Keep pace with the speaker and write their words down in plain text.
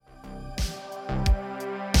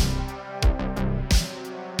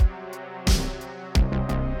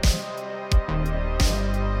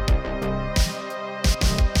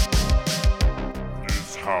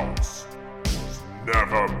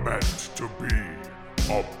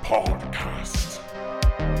a podcast.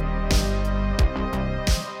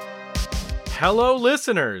 Hello,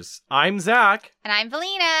 listeners. I'm Zach. And I'm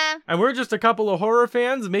Valina. And we're just a couple of horror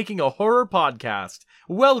fans making a horror podcast.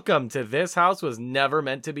 Welcome to This House Was Never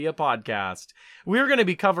Meant to Be a Podcast. We're going to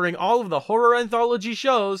be covering all of the horror anthology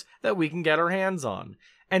shows that we can get our hands on.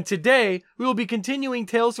 And today, we will be continuing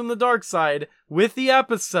Tales from the Dark Side with the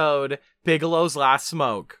episode Bigelow's Last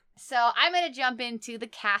Smoke. So I'm going to jump into the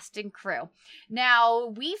cast and crew.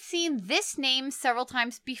 Now, we've seen this name several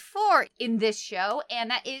times before in this show,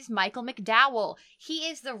 and that is Michael McDowell. He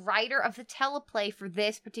is the writer of the teleplay for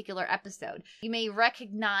this particular episode. You may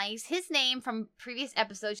recognize his name from previous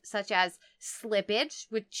episodes, such as Slippage,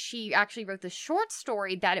 which he actually wrote the short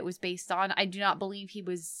story that it was based on. I do not believe he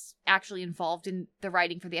was actually involved in the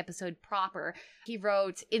writing for the episode proper. He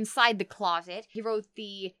wrote Inside the Closet. He wrote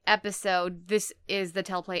the episode, This is the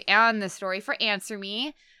Teleplay and the Story for Answer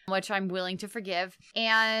Me, which I'm willing to forgive,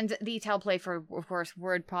 and the teleplay for, of course,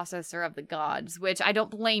 Word Processor of the Gods, which I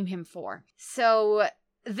don't blame him for. So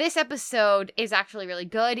this episode is actually really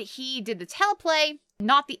good. He did the teleplay,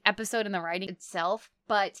 not the episode and the writing itself,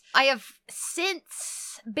 but I have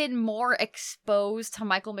since been more exposed to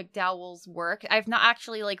Michael McDowell's work. I've not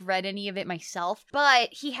actually read any of it myself, but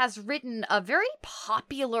he has written a very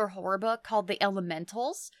popular horror book called The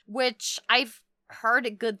Elementals, which I've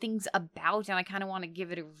heard good things about, and I kind of want to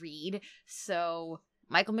give it a read. So,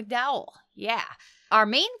 Michael McDowell, yeah. Our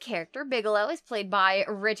main character, Bigelow, is played by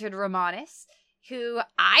Richard Romanus, who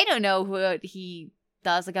I don't know who he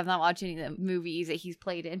does. I've not watched any of the movies that he's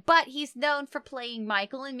played in, but he's known for playing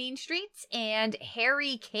Michael in Mean Streets and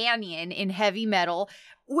Harry Canyon in Heavy Metal,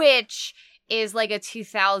 which is a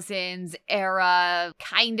 2000s era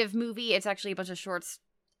kind of movie. It's actually a bunch of shorts.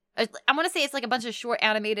 I want to say it's a bunch of short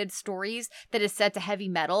animated stories that is set to heavy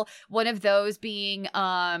metal. One of those being,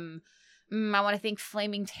 I want to think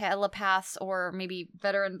Flaming Telepaths or maybe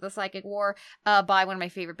Veteran of the Psychic War by one of my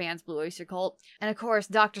favorite bands, Blue Oyster Cult. And of course,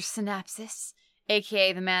 Dr. Synapsis,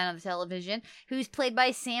 aka the man on the television, who's played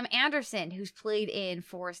by Sam Anderson, who's played in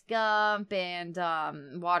Forrest Gump and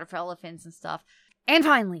Water for Elephants and stuff. And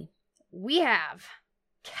finally, we have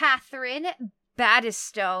Catherine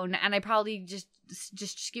Baddistone, and I probably just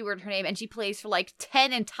skewered her name, and she plays for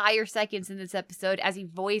 10 entire seconds in this episode as a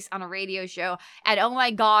voice on a radio show, and oh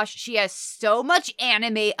my gosh, she has so much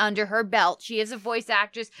anime under her belt. She is a voice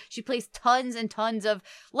actress. She plays tons and tons of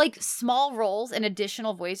small roles and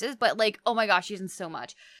additional voices, but oh my gosh, she's in so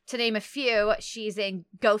much. To name a few, she's in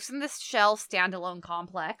Ghost in the Shell standalone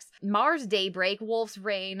complex, Mars Daybreak, Wolf's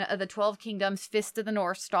Reign, The 12 Kingdoms, Fist of the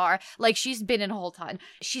North Star. She's been in a whole ton.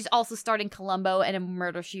 She's also starred in Columbo and A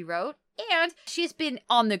Murder, She Wrote. And she's been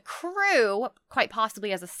on the crew, quite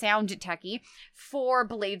possibly as a sound techie, for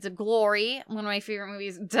Blades of Glory, one of my favorite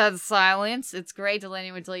movies, Dead Silence. It's great, don't let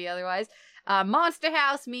anyone tell you otherwise. Monster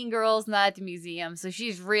House, Mean Girls, Night at the Museum. So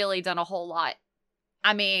she's really done a whole lot.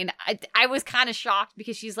 I mean, I was kind of shocked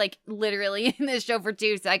because she's literally in this show for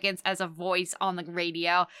 2 seconds as a voice on the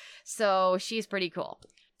radio. So she's pretty cool.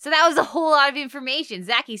 So that was a whole lot of information.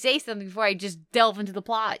 Zachy, say something before I just delve into the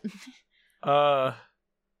plot.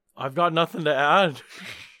 I've got nothing to add.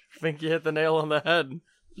 I think you hit the nail on the head.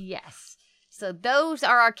 Yes. So those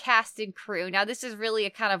are our cast and crew. Now, this is really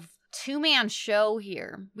a kind of two-man show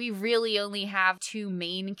here. We really only have 2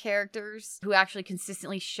 main characters who actually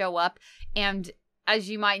consistently show up. And as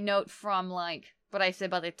you might note from, what I said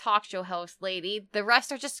about the talk show host lady, the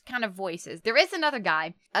rest are just kind of voices. There is another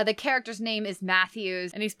guy. The character's name is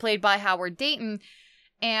Matthews, and he's played by Howard Dayton.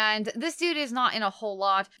 And this dude is not in a whole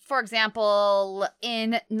lot. For example,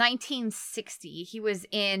 in 1960, he was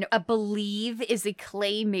in, I believe, is a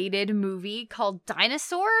clay-mated movie called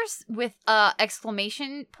Dinosaurs with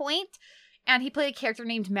exclamation point. And he played a character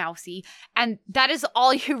named Mousy. And that is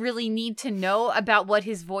all you really need to know about what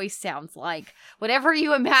his voice sounds like. Whatever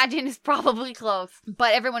you imagine is probably close.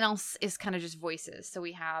 But everyone else is kind of just voices. So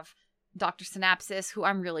we have Dr. Synapsis, who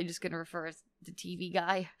I'm really just going to refer as the TV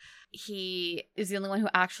guy. He is the only one who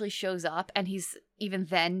actually shows up, and he's even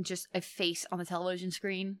then just a face on the television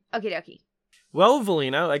screen. Okie dokie. Well,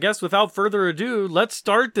 Valina, I guess without further ado, let's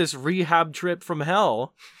start this rehab trip from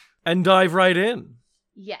hell and dive right in.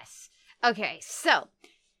 Yes. Okay, so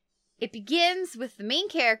it begins with the main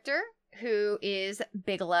character, who is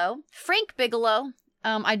Bigelow. Frank Bigelow.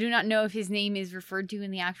 I do not know if his name is referred to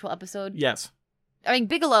in the actual episode. Yes. I mean,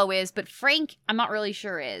 Bigelow is, but Frank, I'm not really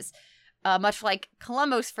sure is. Much like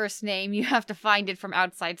Columbo's first name, you have to find it from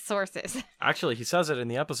outside sources. Actually, he says it in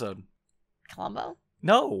the episode. Columbo?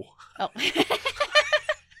 No. Oh.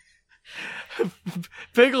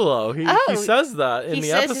 Bigelow. He says that in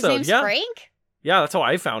the episode. His name's Frank? Yeah, that's how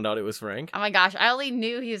I found out it was Frank. Oh my gosh, I only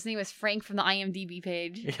knew his name was Frank from the IMDb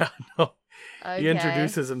page. Yeah, no. Okay. He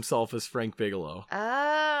introduces himself as Frank Bigelow.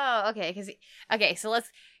 Oh, okay. Okay, so let's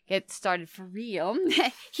get started for real.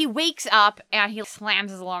 He wakes up and he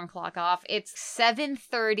slams his alarm clock off. It's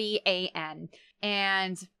 7:30 a.m.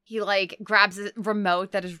 And he like grabs a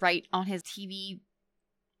remote that is right on his TV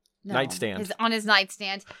Nightstand. On his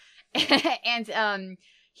nightstand. And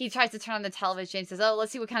he tries to turn on the television and says, "Oh,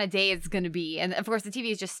 let's see what kind of day it's going to be." And of course, the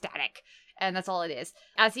TV is just static. And that's all it is.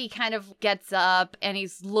 As he kind of gets up and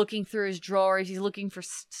he's looking through his drawers, he's looking for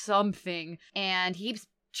something. And he keeps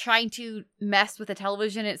trying to mess with the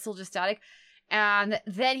television. And it's still just static. And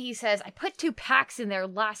then he says, "I put 2 packs in there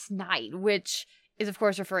last night," which is, of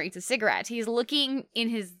course, referring to cigarettes. He's looking in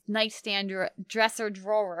his nightstand dresser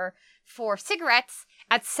drawer for cigarettes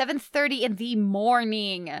at 7:30 in the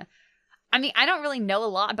morning. I mean, I don't really know a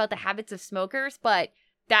lot about the habits of smokers, but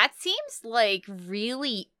that seems like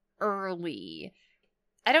really early.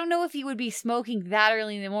 I don't know if you would be smoking that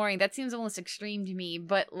early in the morning. That seems almost extreme to me,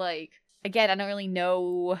 but like, again, I don't really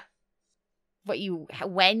know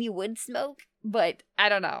when you would smoke, but I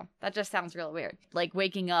don't know. That just sounds real weird. Like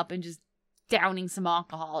waking up and just downing some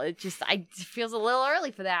alcohol. It feels a little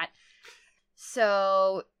early for that.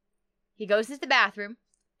 So he goes into the bathroom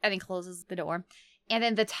and he closes the door. And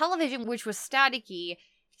then the television, which was staticky,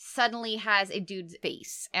 suddenly has a dude's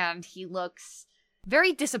face. And he looks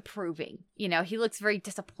very disapproving. You know, he looks very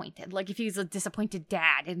disappointed. Like if he's a disappointed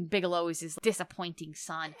dad and Bigelow is his disappointing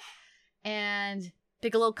son. And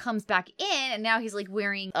Bigelow comes back in and now he's like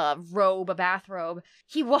wearing a bathrobe.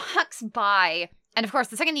 He walks by. And of course,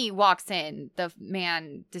 the second he walks in, the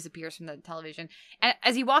man disappears from the television. And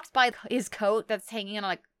as he walks by his coat that's hanging on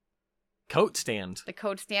like Coat stand. the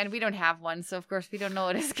coat stand, we don't have one, so of course we don't know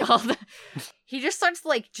what it's called. He just starts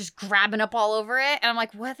like just grabbing up all over it, and I'm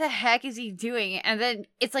like, what the heck is he doing? And then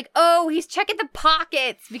it's like, oh, he's checking the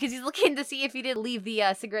pockets because he's looking to see if he did leave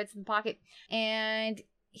the cigarettes in the pocket. And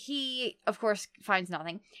he, of course, finds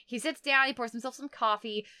nothing. He sits down, he pours himself some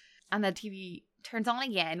coffee, and the TV turns on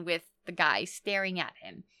again with the guy staring at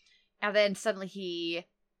him. And then suddenly he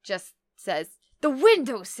just says, "The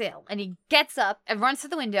windowsill!" And he gets up and runs to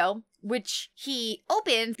the window, which he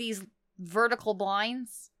opens these vertical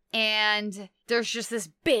blinds. And there's just this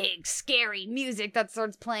big, scary music that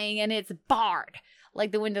starts playing, and it's barred.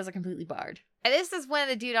 Like, the windows are completely barred. And this is when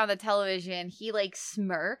the dude on the television, he, like,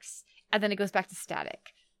 smirks, and then it goes back to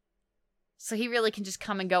static. So he really can just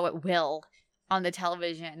come and go at will on the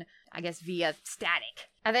television, I guess, via static.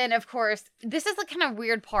 And then, of course, this is the kind of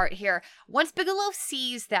weird part here. Once Bigelow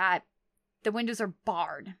sees that the windows are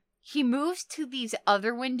barred, he moves to these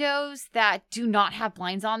other windows that do not have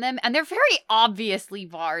blinds on them, and they're very obviously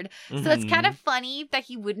barred. Mm-hmm. So it's kind of funny that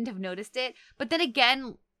he wouldn't have noticed it. But then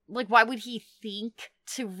again, like, why would he think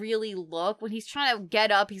to really look? When he's trying to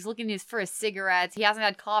get up, he's looking for his cigarettes. He hasn't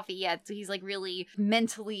had coffee yet, so he's, like, really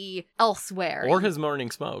mentally elsewhere. Or his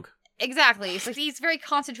morning smoke. Exactly. So he's very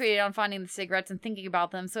concentrated on finding the cigarettes and thinking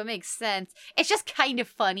about them, so it makes sense. It's just kind of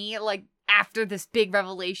funny, like, after this big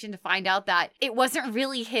revelation to find out that it wasn't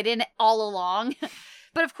really hidden all along.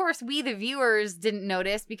 But of course, we, the viewers, didn't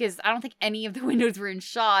notice because I don't think any of the windows were in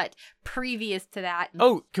shot previous to that.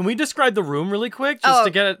 Oh, can we describe the room really quick? Just to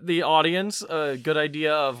get the audience a good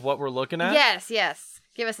idea of what we're looking at? Yes.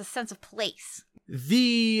 Give us a sense of place.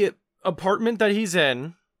 The apartment that he's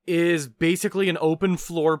in is basically an open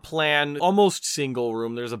floor plan, almost single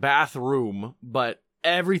room. There's a bathroom, but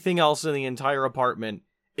everything else in the entire apartment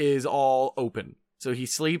is all open. So he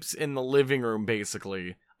sleeps in the living room,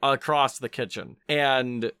 basically, across the kitchen.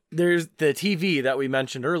 And there's the TV that we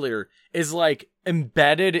mentioned earlier is like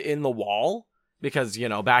embedded in the wall because, you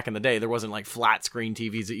know, back in the day, there wasn't like flat screen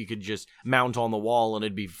TVs that you could just mount on the wall and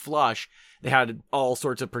it'd be flush. They had all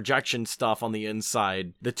sorts of projection stuff on the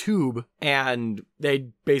inside, the tube, and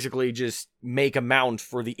they'd basically just make a mount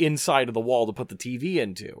for the inside of the wall to put the TV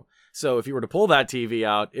into. So if you were to pull that TV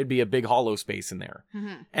out, it'd be a big hollow space in there.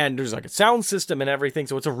 Mm-hmm. And there's like a sound system and everything,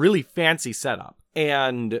 so it's a really fancy setup.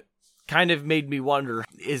 And kind of made me wonder,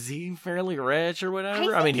 is he fairly rich or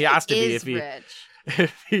whatever? I mean, he has to be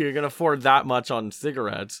if you're going to afford that much on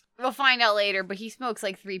cigarettes. We'll find out later, but he smokes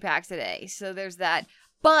like 3 packs a day, so there's that.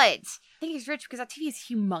 But I think he's rich because that TV is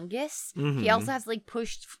humongous. Mm-hmm. He also has like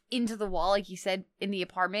pushed into the wall, like you said, in the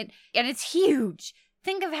apartment, and it's huge.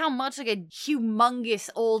 Think of how much like a humongous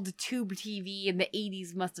old tube TV in the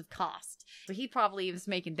 80s must have cost. So he probably was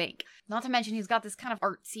making bank. Not to mention he's got this kind of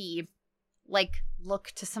artsy like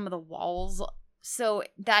look to some of the walls. So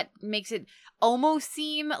that makes it almost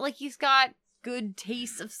seem like he's got good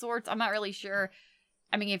taste of sorts. I'm not really sure.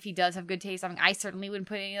 I mean, if he does have good taste, I mean, I certainly wouldn't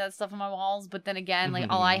put any of that stuff on my walls. But then again, like,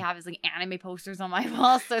 all I have is, like, anime posters on my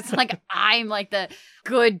walls. So it's like, I'm, like, the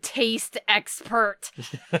good taste expert.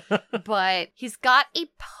 But he's got a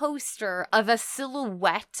poster of a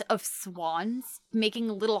silhouette of swans making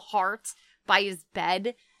a little heart by his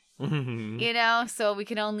bed. You know? So we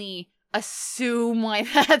can only assume why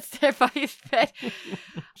that's there by his bed.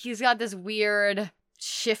 He's got this weird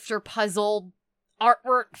shifter puzzle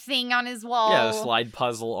artwork thing on his wall. Yeah, the slide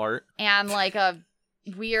puzzle art. And like a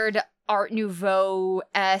weird Art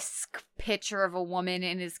Nouveau-esque picture of a woman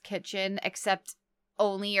in his kitchen, except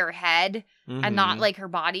only her head and not like her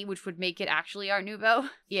body, which would make it actually Art Nouveau.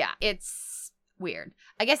 Yeah, it's weird.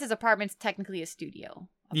 I guess his apartment's technically a studio.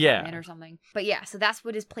 Yeah. Or something. But yeah, so that's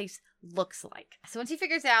what his place looks like. So once he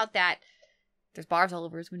figures out that there's bars all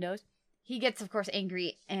over his windows, he gets, of course,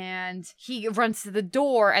 angry, and he runs to the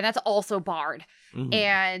door, and that's also barred.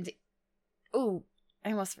 And, oh,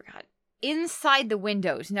 I almost forgot. Inside the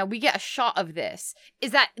windows, now we get a shot of this,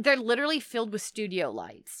 is that they're literally filled with studio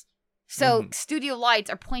lights. So studio lights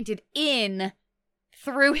are pointed in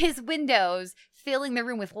through his windows, filling the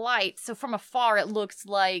room with light. So from afar, it looks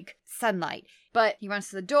like sunlight. But he runs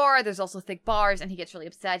to the door. There's also thick bars, and he gets really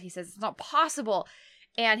upset. He says, it's not possible.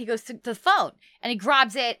 And he goes to the phone, and he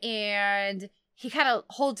grabs it, and he kind of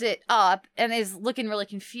holds it up and is looking really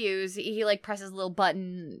confused. He like presses a little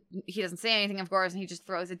button. He doesn't say anything, of course, and he just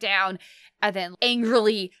throws it down and then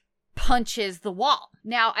angrily punches the wall.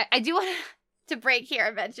 Now, I do want to break here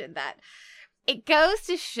and mention that it goes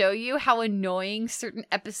to show you how annoying certain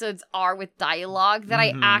episodes are with dialogue that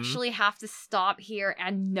I actually have to stop here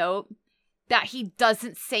and note that he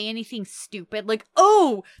doesn't say anything stupid like,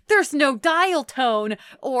 oh, there's no dial tone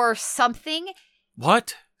or something.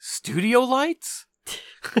 What? Studio lights?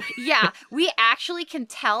 Yeah, we actually can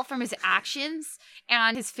tell from his actions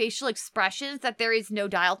and his facial expressions that there is no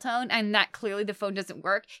dial tone and that clearly the phone doesn't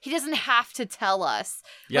work. He doesn't have to tell us.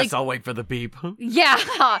 Yes, like, I'll wait for the beep.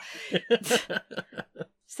 Yeah.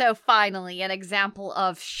 So finally, an example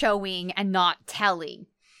of showing and not telling.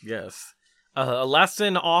 Yes. A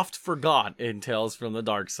lesson oft forgot in Tales from the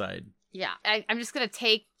Dark Side. Yeah, I'm just going to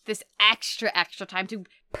take this extra time to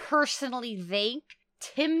personally thank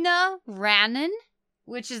Timna Rannan,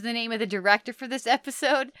 which is the name of the director for this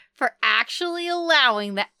episode, for actually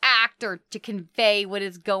allowing the actor to convey what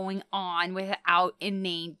is going on without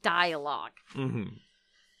inane dialogue.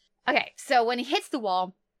 Okay, so when he hits the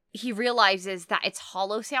wall, he realizes that it's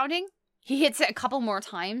hollow sounding. He hits it a couple more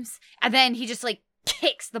times, and then he just like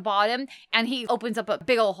kicks the bottom, and he opens up a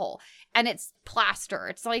big old hole, and it's plaster.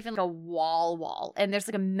 It's not even like a wall, and there's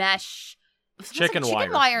like a mesh chicken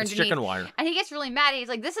wire underneath. It's chicken wire. And he gets really mad. He's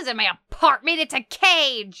like, this isn't my apartment, it's a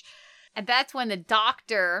cage. And that's when the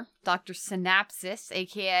doctor, Dr. Synapsis,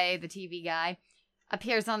 aka the TV guy,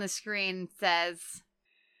 appears on the screen and says,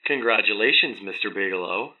 Congratulations, Mr.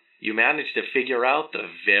 Bigelow. You managed to figure out the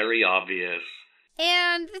very obvious.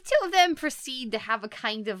 And the two of them proceed to have a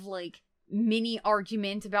kind of like mini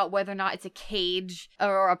argument about whether or not it's a cage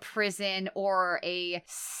or a prison or a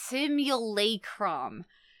simulacrum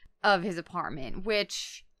of his apartment,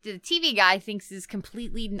 which the TV guy thinks is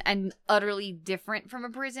completely and utterly different from a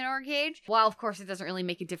prison or a cage. While, of course, it doesn't really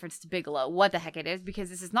make a difference to Bigelow what the heck it is, because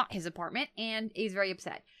this is not his apartment, and he's very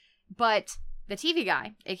upset. But the TV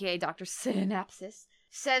guy, aka Dr. Synapsis,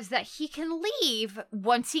 says that he can leave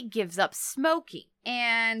once he gives up smoking.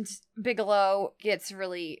 And Bigelow gets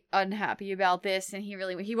really unhappy about this, and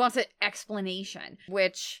he wants an explanation,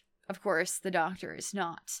 which, of course, the doctor is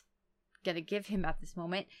not going to give him at this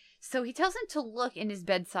moment. So he tells him to look in his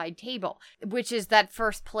bedside table, which is that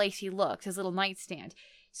first place he looks, his little nightstand.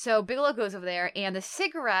 So Bigelow goes over there, and the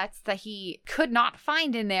cigarettes that he could not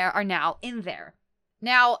find in there are now in there.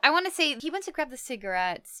 Now, I want to say he went to grab the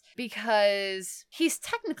cigarettes because he's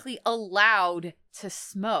technically allowed to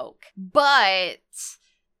smoke. But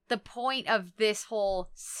the point of this whole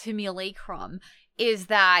simulacrum is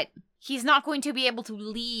that he's not going to be able to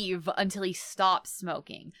leave until he stops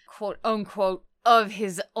smoking, quote unquote, of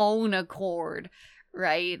his own accord,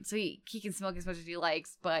 right? So he can smoke as much as he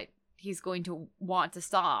likes, but he's going to want to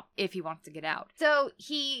stop if he wants to get out. So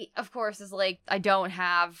he, of course, is like, I don't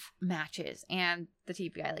have matches. And the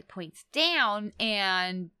TV guy like points down,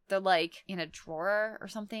 and they're like in a drawer or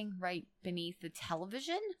something right beneath the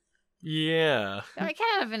television. Yeah. I mean,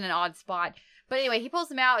 kind of in an odd spot. But anyway, he pulls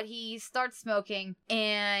them out, he starts smoking,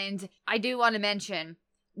 and I do want to mention,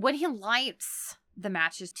 when he lights the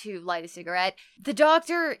matches to light a cigarette, the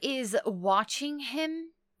doctor is watching him.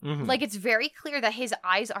 Like, it's very clear that his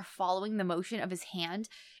eyes are following the motion of his hand,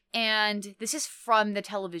 and this is from the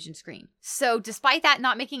television screen. So despite that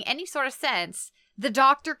not making any sort of sense, the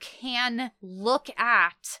doctor can look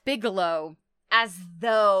at Bigelow as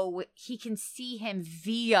though he can see him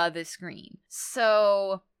via the screen.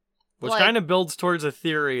 So... Which kind of builds towards a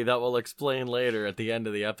theory that we'll explain later at the end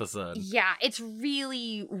of the episode. Yeah, it's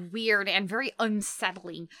really weird and very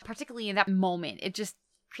unsettling, particularly in that moment. It just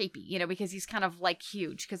creepy, you know, because he's kind of like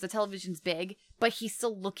huge because the television's big, but he's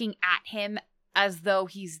still looking at him as though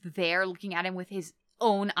he's there, looking at him with his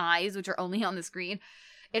own eyes, which are only on the screen.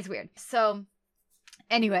 It's weird. So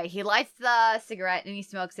anyway, he lights the cigarette and he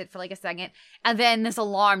smokes it for like a second, and then this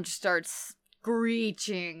alarm just starts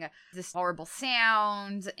screeching, this horrible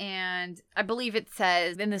sound, and I believe it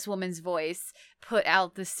says in this woman's voice, "Put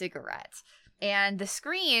out the cigarette." And the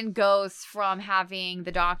screen goes from having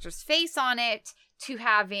the doctor's face on it to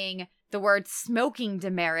having the word smoking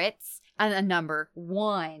demerits and a number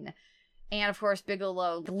 1. And of course,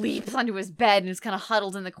 Bigelow leaps onto his bed and is kind of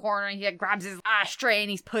huddled in the corner, and he grabs his ashtray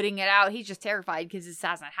and he's putting it out. He's just terrified because this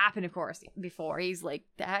hasn't happened, of course, before. He's like,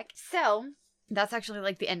 the heck? So that's actually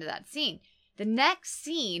like the end of that scene. The next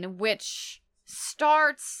scene, which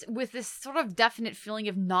starts with this sort of definite feeling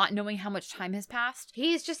of not knowing how much time has passed.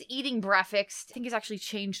 He's just eating breakfast. I think he's actually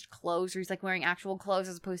changed clothes, or he's like wearing actual clothes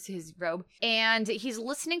as opposed to his robe. And he's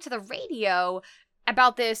listening to the radio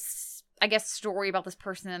about this, I guess, story about this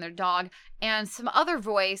person and their dog. And some other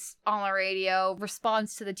voice on the radio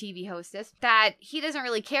responds to the TV hostess that he doesn't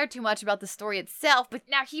really care too much about the story itself, but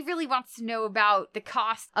now he really wants to know about the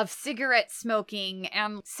cost of cigarette smoking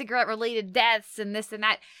and cigarette-related deaths and this and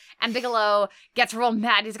that. And Bigelow gets real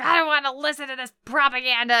mad. He's like, I don't want to listen to this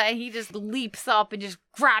propaganda. And he just leaps up and just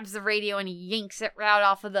grabs the radio and he yanks it right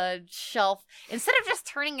off of the shelf. Instead of just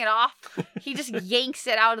turning it off, he just yanks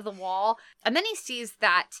it out of the wall. And then he sees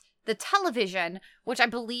that the television, which I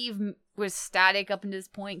believe was static up until this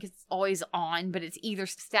point because it's always on, but it's either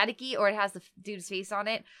staticky or it has the dude's face on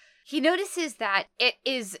it. He notices that it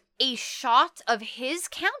is a shot of his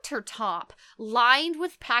countertop lined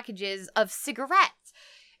with packages of cigarettes.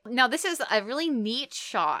 Now, this is a really neat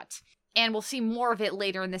shot, and we'll see more of it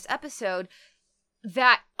later in this episode,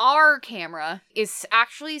 that our camera is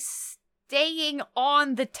actually staying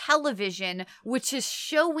on the television, which is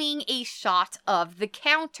showing a shot of the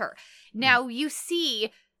counter. Now, you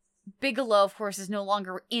see Bigelow, of course, is no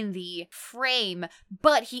longer in the frame,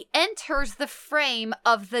 but he enters the frame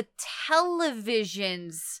of the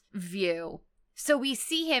television's view. So we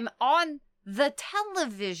see him on the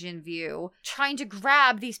television view trying to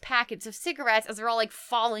grab these packets of cigarettes as they're all like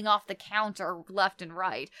falling off the counter left and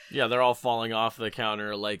right. Yeah, they're all falling off the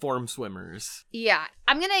counter like form swimmers. Yeah,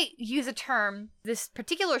 I'm gonna use a term. This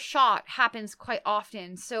particular shot happens quite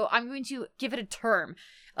often, so I'm going to give it a term.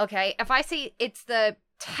 Okay, if I say it's the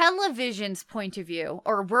television's point of view,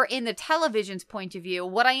 or we're in the television's point of view,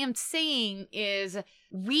 what I am saying is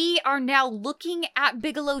we are now looking at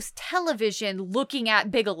Bigelow's television, looking at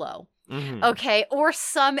Bigelow. Mm-hmm. Okay, or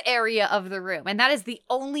some area of the room. And that is the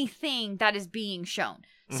only thing that is being shown.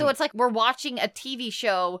 Mm-hmm. So it's like we're watching a TV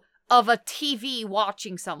show of a TV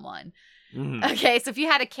watching someone. Mm-hmm. Okay, so if you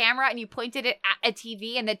had a camera and you pointed it at a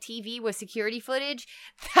TV and the TV was security footage,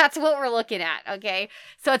 that's what we're looking at, okay?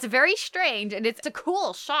 So it's very strange and it's a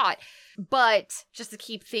cool shot. But just to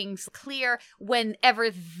keep things clear, whenever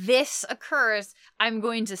this occurs, I'm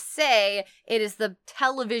going to say it is the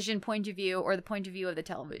television point of view or the point of view of the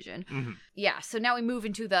television. Mm-hmm. Yeah, so now we move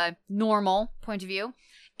into the normal point of view.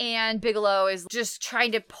 And Bigelow is just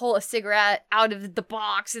trying to pull a cigarette out of the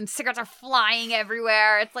box and cigarettes are flying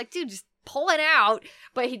everywhere. It's like, dude, just pull it out.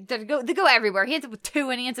 But they go everywhere. He ends up with 2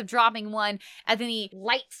 and he ends up dropping 1. And then he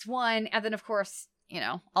lights 1. And then, of course, you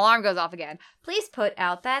know, alarm goes off again. Please put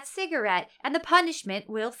out that cigarette and the punishment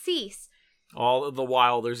will cease. All the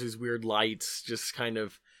while, there's these weird lights just kind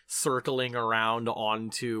of circling around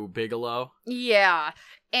onto Bigelow. Yeah.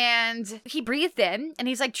 And he breathed in and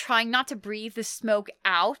he's like trying not to breathe the smoke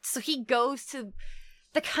out. So he goes to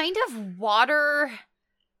the kind of water...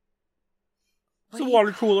 It's a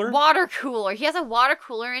water cooler. Water cooler. He has a water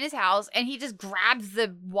cooler in his house and he just grabs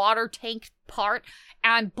the water tank part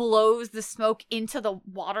and blows the smoke into the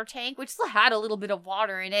water tank, which still had a little bit of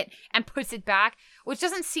water in it, and puts it back, which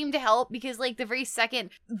doesn't seem to help because like the very second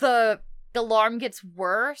the alarm gets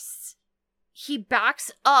worse, he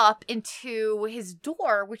backs up into his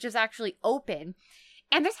door, which is actually open,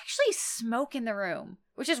 and there's actually smoke in the room,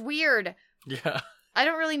 which is weird. Yeah. I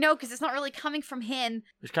don't really know because it's not really coming from him.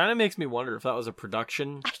 Which kind of makes me wonder if that was a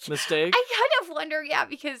production mistake. I kind of wonder, yeah,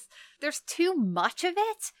 because there's too much of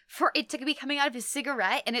it for it to be coming out of his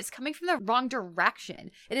cigarette, and it's coming from the wrong direction.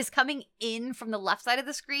 It is coming in from the left side of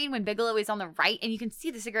the screen when Bigelow is on the right, and you can see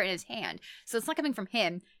the cigarette in his hand. So it's not coming from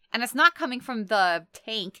him, And it's not coming from the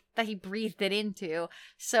tank that he breathed it into.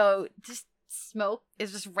 So just smoke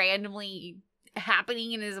is just randomly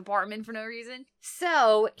happening in his apartment for no reason.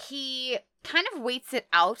 So he kind of waits it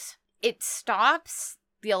out. It stops.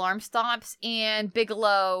 The alarm stops. And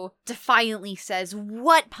Bigelow defiantly says,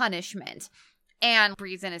 "What punishment?" And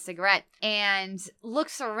breathes in a cigarette and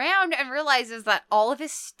looks around and realizes that all of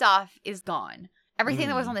his stuff is gone. Everything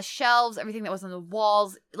that was on the shelves, everything that was on the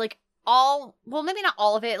walls, like well, maybe not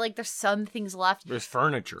all of it. Like, there's some things left. There's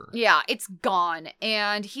furniture. Yeah, it's gone.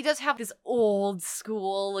 And he does have this old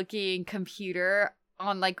school looking computer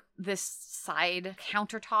on, like, this side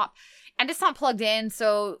countertop. And it's not plugged in,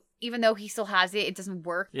 so even though he still has it, it doesn't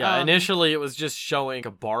work. Yeah, initially it was just showing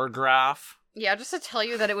a bar graph. Yeah, just to tell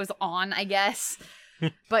you that it was on, I guess.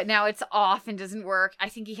 But now it's off and doesn't work. I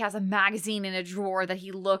think he has a magazine in a drawer that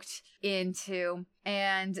he looked into.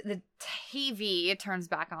 And the TV turns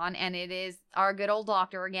back on, and it is our good old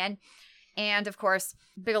doctor again. And, of course,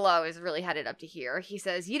 Bigelow is really headed up to here. He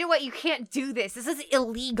says, "You know what? You can't do this. This is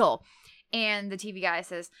illegal." And the TV guy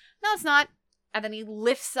says, "No, it's not." And then he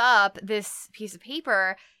lifts up this piece of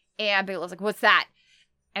paper, and Bigelow's like, "What's that?"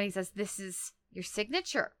 And he says, "This is your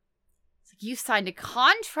signature. It's like, you signed a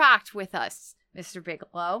contract with us, Mr.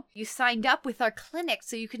 Bigelow. You signed up with our clinic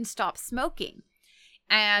so you can stop smoking."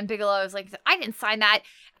 And Bigelow is like, "I didn't sign that."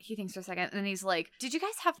 He thinks for a second, and then he's like, "Did you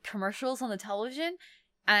guys have commercials on the television?"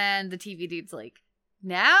 And the TV dude's like,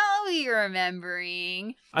 "Now you're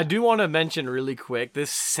remembering." I do want to mention really quick,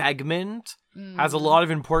 this segment has a lot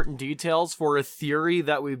of important details for a theory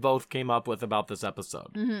that we both came up with about this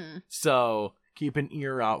episode. Mm-hmm. So keep an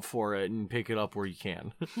ear out for it and pick it up where you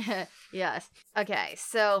can. Yes. Okay,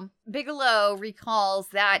 so Bigelow recalls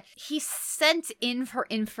that he sent in for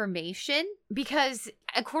information because,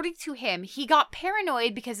 according to him, he got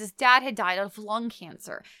paranoid because his dad had died of lung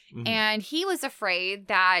cancer. Mhm. And he was afraid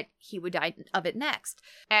that he would die of it next.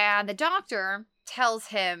 And the doctor tells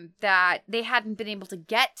him that they hadn't been able to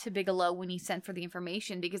get to Bigelow when he sent for the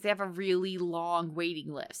information because they have a really long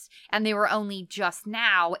waiting list. And they were only just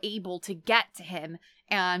now able to get to him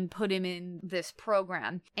and put him in this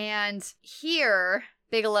program. And here,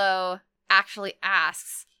 Bigelow actually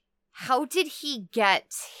asks, how did he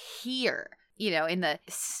get here? You know, in the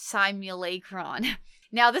simulacron.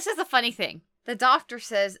 Now, this is the funny thing. The doctor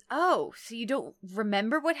says, "Oh, so you don't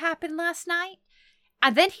remember what happened last night?"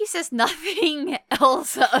 And then he says nothing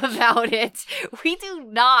else about it. We do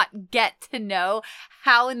not get to know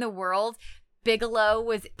how in the world Bigelow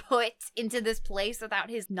was put into this place without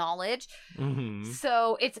his knowledge. Mm-hmm.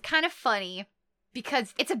 So it's kind of funny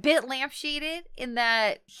because it's a bit lampshaded in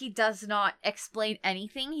that he does not explain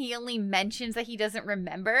anything. He only mentions that he doesn't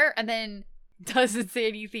remember and then doesn't say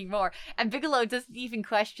anything more. And Bigelow doesn't even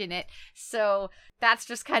question it. So that's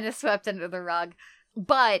just kind of swept under the rug.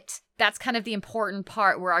 But that's kind of the important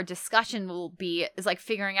part where our discussion will be, is like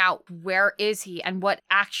figuring out where is he and what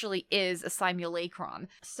actually is a simulacron.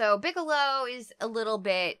 So Bigelow is a little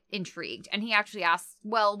bit intrigued and he actually asks,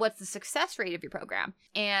 "Well, what's the success rate of your program?"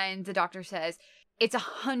 And the doctor says, "It's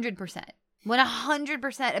 100%. When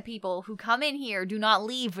 100% of people who come in here do not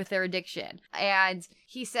leave with their addiction." And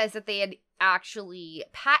he says that they had actually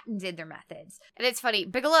patented their methods. And it's funny,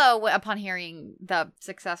 Bigelow, upon hearing the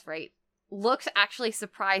success rate, looks actually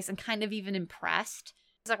surprised and kind of even impressed.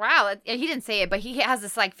 He's like, wow, and he didn't say it, but he has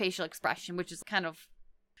this like facial expression, which is kind of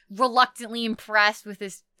reluctantly impressed with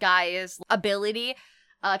this guy's ability.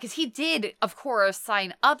 Because he did, of course,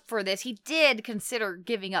 sign up for this. He did consider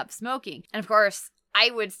giving up smoking. And of course, I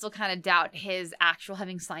would still kind of doubt his actual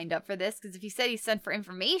having signed up for this. Because if he said he sent for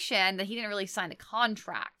information, then he didn't really sign a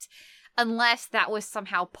contract. Unless that was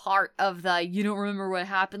somehow part of the "you don't remember what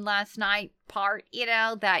happened last night" part, you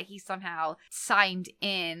know, that he somehow signed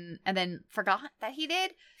in and then forgot that he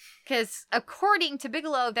did. Because according to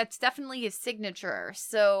Bigelow, that's definitely his signature.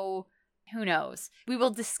 So who knows? We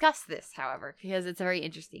will discuss this, however, because it's a very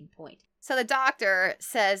interesting point. So the doctor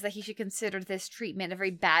says that he should consider this treatment a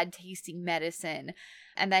very bad tasting medicine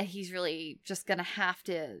and that he's really just going to have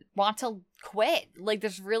to want to quit. Like,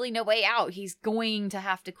 there's really no way out. He's going to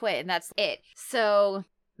have to quit, and that's it. So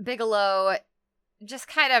Bigelow just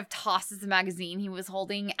kind of tosses the magazine he was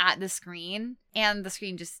holding at the screen, and the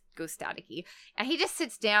screen just goes staticky. And he just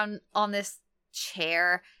sits down on this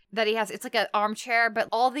chair that he has. It's like an armchair, but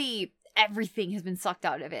everything has been sucked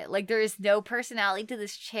out of it. Like, there is no personality to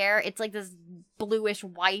this chair. It's like this bluish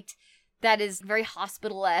white that is very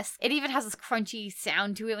hospital-esque. It even has this crunchy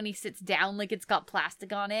sound to it when he sits down, like it's got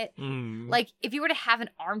plastic on it. Mm. Like, if you were to have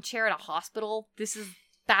an armchair at a hospital, this is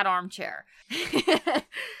that armchair.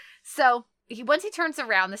 So once he turns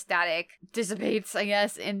around, the static dissipates, I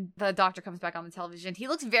guess, and the doctor comes back on the television. He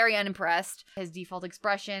looks very unimpressed, his default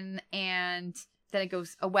expression, and then it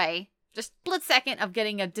goes away. Just split second of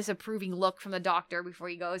getting a disapproving look from the doctor before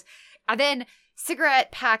he goes. And then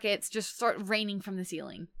cigarette packets just start raining from the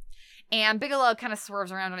ceiling. And Bigelow kind of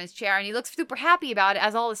swerves around on his chair, and he looks super happy about it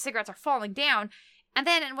as all the cigarettes are falling down. And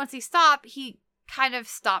then once he stops, he kind of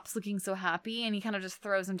stops looking so happy, and he kind of just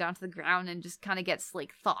throws them down to the ground and just kind of gets,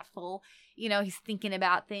 like, thoughtful. You know, he's thinking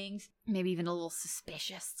about things, maybe even a little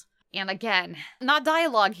suspicious. And again, not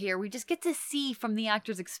dialogue here. We just get to see from the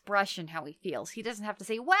actor's expression how he feels. He doesn't have to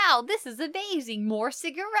say, wow, this is amazing. More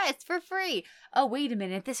cigarettes for free. Oh, wait a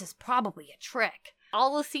minute. This is probably a trick.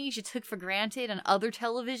 All those things you took for granted on other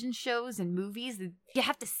television shows and movies, you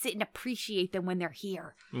have to sit and appreciate them when they're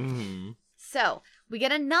here. Mm-hmm. So, we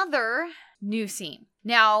get another new scene.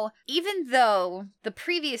 Now, even though the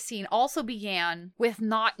previous scene also began with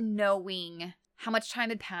not knowing how much time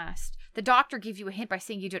had passed, the doctor gives you a hint by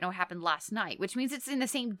saying you don't know what happened last night, which means it's in the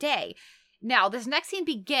same day. Now, this next scene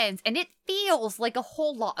begins, and it feels like a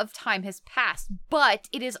whole lot of time has passed, but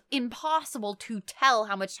it is impossible to tell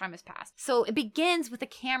how much time has passed. So it begins with the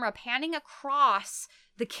camera panning across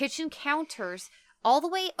the kitchen counters all the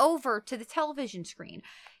way over to the television screen.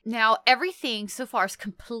 Now, everything so far is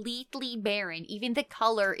completely barren. Even the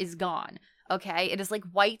color is gone, okay? It is like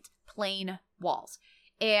white, plain walls.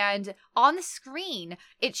 And on the screen,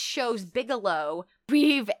 it shows Bigelow.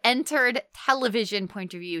 We've entered television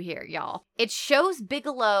point of view here, y'all. It shows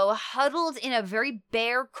Bigelow huddled in a very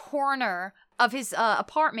bare corner of his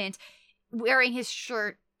apartment, wearing his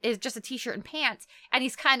shirt, is just a t-shirt and pants, and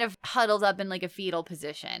he's kind of huddled up in like a fetal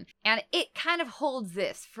position. And it kind of holds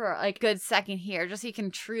this for like a good second here, just so you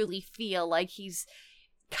can truly feel like he's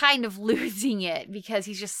kind of losing it, because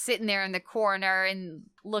he's just sitting there in the corner and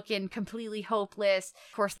looking completely hopeless.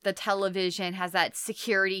 Of course, the television has that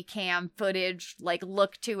security cam footage like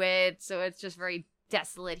look to it, so it's just very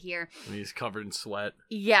desolate here. And he's covered in sweat.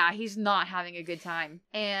 Yeah, he's not having a good time.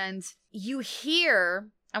 And you hear,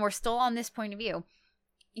 and we're still on this point of view,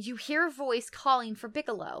 you hear a voice calling for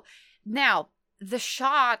Bigelow. Now, the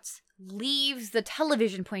shot leaves the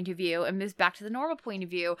television point of view and moves back to the normal point of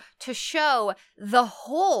view to show the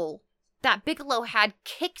hole that Bigelow had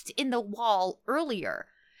kicked in the wall earlier.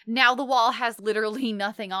 Now the wall has literally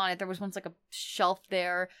nothing on it. There was once like a shelf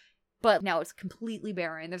there, but now it's completely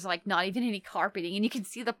barren. There's like not even any carpeting, and you can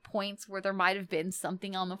see the points where there might have been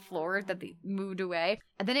something on the floor that they moved away.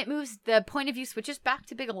 And then it moves, the point of view switches back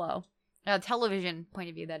to Bigelow. Television point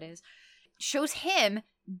of view, that is. Shows him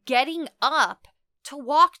getting up to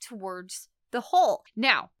walk towards the hole.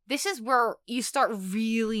 Now, this is where you start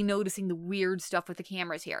really noticing the weird stuff with the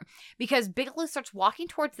cameras here. Because Bigelow starts walking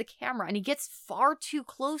towards the camera, and he gets far too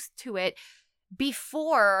close to it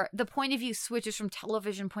before the point of view switches from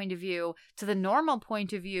television point of view to the normal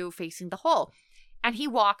point of view facing the hole. And he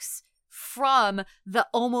walks from the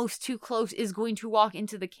almost too close is going to walk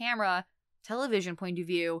into the camera television point of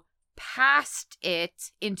view past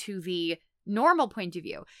it into the normal point of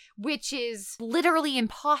view, which is literally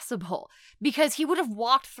impossible because he would have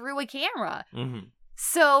walked through a camera. Mm-hmm.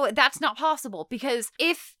 So that's not possible, because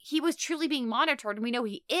if he was truly being monitored, and we know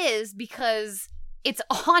he is because it's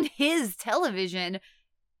on his television,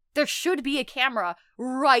 there should be a camera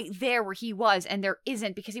right there where he was, and there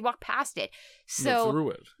isn't because he walked past it. So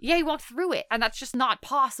through it. Yeah, he walked through it, and that's just not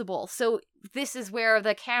possible. So this is where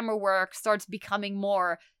the camera work starts becoming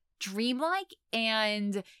more dreamlike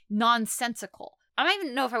and nonsensical. I don't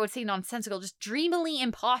even know if I would say nonsensical, just dreamily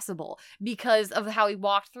impossible because of how he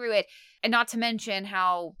walked through it. And not to mention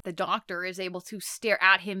how the doctor is able to stare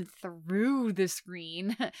at him through the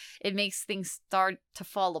screen. It makes things start to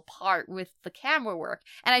fall apart with the camera work.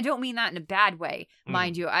 And I don't mean that in a bad way,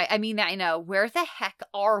 mind you. I mean that in a, where the heck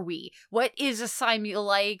are we? What is a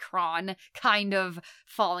simulacron kind of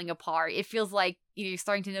falling apart? It feels like, you know, you're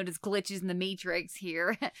starting to notice glitches in the Matrix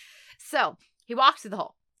here. So he walks through the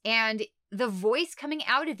hole, and the voice coming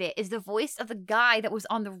out of it is the voice of the guy that was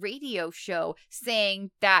on the radio show saying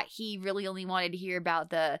that he really only wanted to hear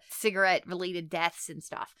about the cigarette-related deaths and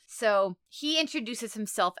stuff. So he introduces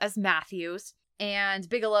himself as Matthews, and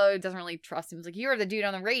Bigelow doesn't really trust him. He's like, you're the dude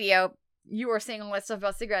on the radio. You were saying all that stuff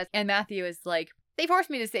about cigarettes. And Matthew is like, they forced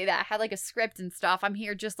me to say that. I had like a script and stuff. I'm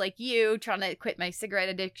here just like you, trying to quit my cigarette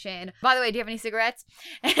addiction. By the way, do you have any cigarettes?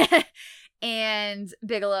 And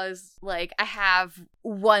Bigelow's like, I have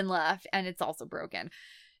one left, and it's also broken.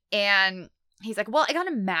 And he's like, well, I got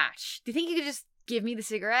a match. Do you think you could just give me the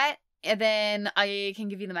cigarette, and then I can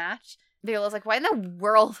give you the match? Bigelow's like, why in the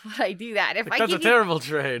world would I do that? If That's a terrible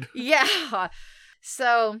trade. Yeah.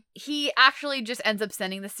 So he actually just ends up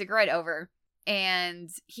sending the cigarette over. And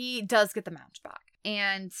he does get the match back.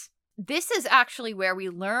 And this is actually where we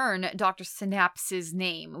learn Dr. Synapse's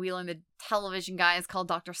name. We learn the television guy is called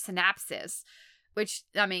Dr. Synapsis, which,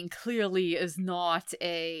 I mean, clearly is not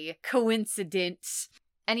a coincidence.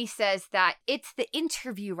 And he says that it's the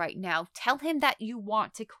interview right now. Tell him that you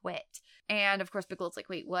want to quit. And of course, Bigelow's like,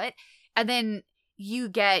 wait, what? And then you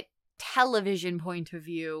get television point of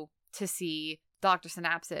view to see Dr.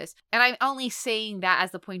 Synapsis. And I'm only saying that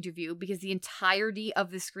as the point of view because the entirety of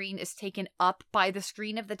the screen is taken up by the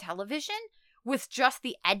screen of the television with just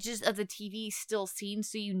the edges of the TV still seen,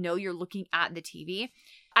 so you know you're looking at the TV,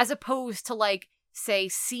 as opposed to, like, say,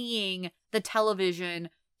 seeing the television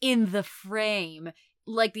in the frame.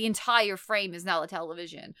 Like, the entire frame is now the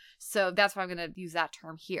television. So that's why I'm going to use that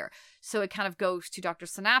term here. So it kind of goes to Dr.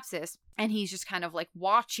 Synapsis, and he's just kind of, like,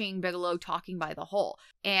 watching Bigelow talking by the hole.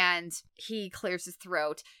 And he clears his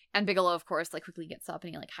throat, and Bigelow, of course, like, quickly gets up,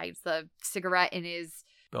 and he, like, hides the cigarette in his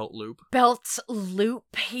Belt loop.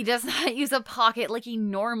 He does not use a pocket like a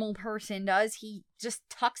normal person does. He just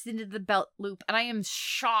tucks into the belt loop, and I am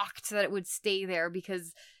shocked that it would stay there,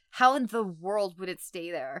 because how in the world would it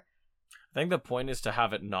stay there? I think the point is to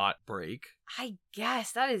have it not break. I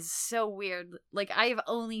guess. That is so weird. Like, I've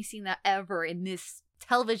only seen that ever in this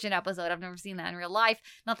television episode. I've never seen that in real life.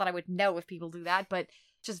 Not that I would know if people do that, but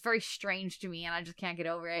it's just very strange to me, and I just can't get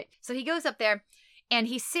over it. So he goes up there, and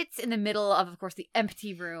he sits in the middle of course, the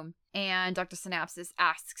empty room, and Dr. Synapsis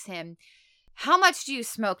asks him, how much do you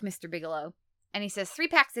smoke, Mr. Bigelow? And he says, 3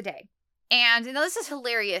 packs a day. And, you know, this is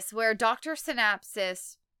hilarious, where Dr.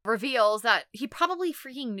 Synapsis reveals that he probably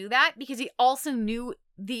freaking knew that because he also knew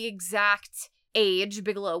the exact age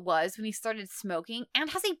Bigelow was when he started smoking and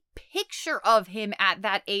has a picture of him at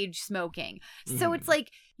that age smoking. So it's like,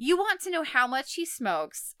 you want to know how much he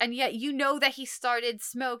smokes, and yet you know that he started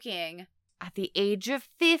smoking at the age of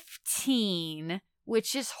 15,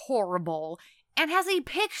 which is horrible, and has a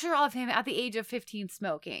picture of him at the age of 15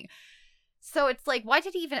 smoking. So it's like, why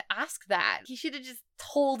did he even ask that? He should have just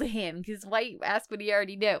told him, because why ask what he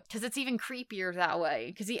already knew? Because it's even creepier that way,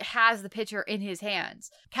 because he has the picture in his hands.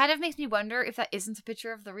 Kind of makes me wonder if that isn't a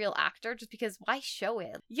picture of the real actor, just because why show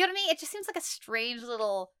it? You know what I mean? It just seems like a strange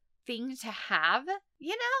little thing to have,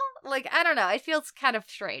 you know? Like, I don't know. It feels kind of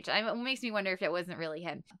strange. It makes me wonder if it wasn't really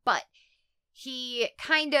him. But he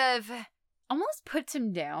kind of almost puts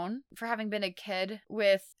him down for having been a kid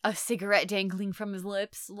with a cigarette dangling from his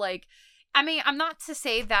lips. Like, I mean, I'm not to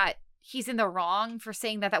say that he's in the wrong for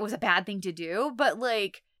saying that that was a bad thing to do, but,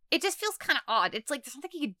 like, it just feels kind of odd. It's like, there's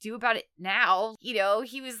nothing he could do about it now. You know,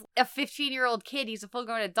 he was a 15-year-old kid. He's a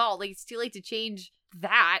full-grown adult. Like, it's too late to change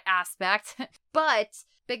that aspect. But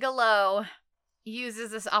Bigelow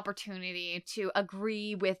uses this opportunity to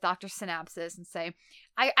agree with Dr. Synapsis and say,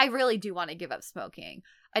 I really do want to give up smoking.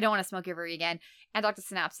 I don't want to smoke ever again. And Dr.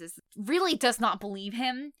 Synapsis really does not believe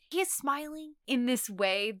him. He is smiling in this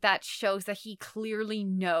way that shows that he clearly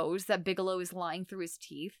knows that Bigelow is lying through his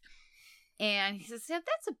teeth. And he says, yeah,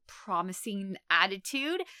 that's a promising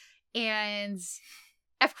attitude. And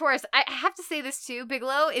of course, I have to say this too,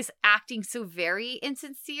 Bigelow is acting so very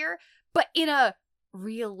insincere, but in a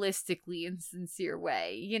realistically insincere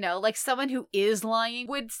way. You know, like someone who is lying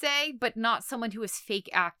would say, but not someone who is fake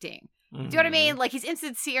acting. Do you know what I mean? Like, he's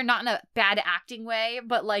insincere, not in a bad acting way,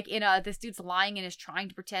 but like in a, this dude's lying and is trying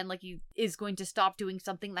to pretend like he is going to stop doing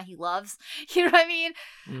something that he loves. You know what I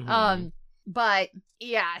mean? But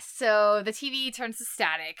yeah, so the TV turns to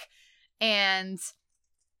static and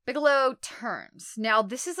Bigelow turns. Now,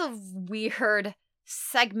 this is a weird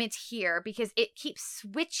segment here because it keeps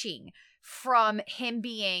switching from him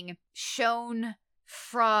being shown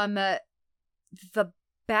from the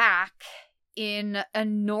back in a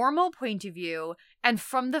normal point of view and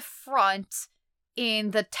from the front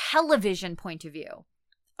in the television point of view.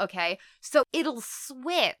 Okay? So it'll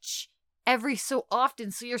switch every so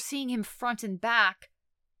often. So you're seeing him front and back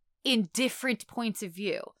in different points of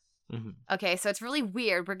view. Okay, so it's really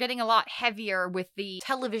weird. We're getting a lot heavier with the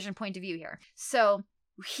television point of view here. So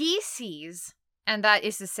he sees, and that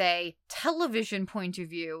is to say, television point of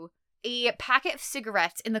view, a packet of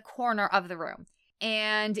cigarettes in the corner of the room.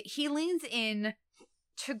 And he leans in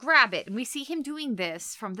to grab it. And we see him doing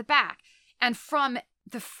this from the back. And from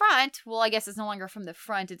the front, well, I guess it's no longer from the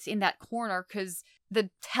front. It's in that corner because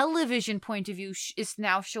the television point of view is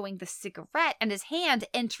now showing the cigarette and his hand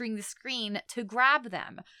entering the screen to grab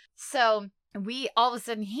them. So we all of a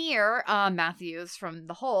sudden hear Matthews from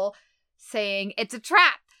the hole saying, "It's a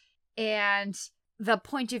trap." And the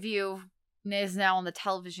point of view is now on the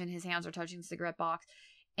television. His hands are touching the cigarette box.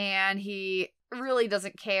 And he really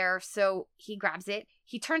doesn't care, so he grabs it.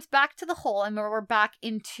 he turns back to the hole, and we're back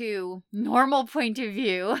into normal point of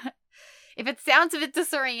view. If it sounds a bit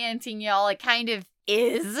disorienting, y'all, it kind of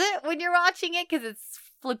is when you're watching it, because it's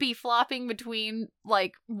flippy-flopping between,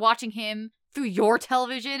 like, watching him through your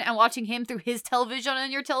television and watching him through his television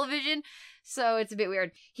on your television. So it's a bit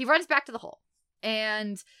weird. He runs back to the hole,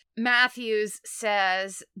 and Matthews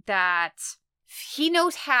says that he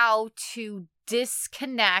knows how to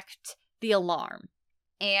disconnect the alarm,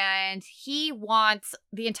 and he wants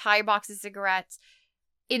the entire box of cigarettes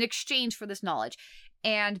in exchange for this knowledge.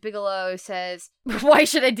 And Bigelow says, why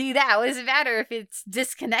should I do that? What does it matter if it's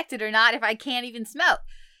disconnected or not if I can't even smoke?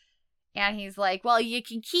 And he's like, well, you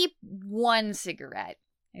can keep one cigarette.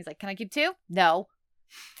 He's like, can I keep two? No.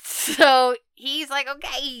 So he's like,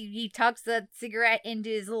 okay. He tucks the cigarette into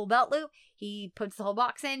his little belt loop. He puts the whole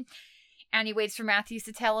box in. And he waits for Matthews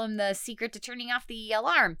to tell him the secret to turning off the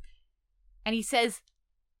alarm. And he says,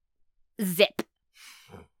 zip.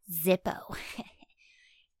 Zippo.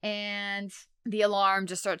 And the alarm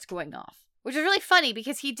just starts going off, which is really funny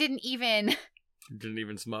because he didn't even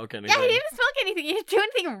smoke anything. Yeah, he didn't smoke anything. He didn't do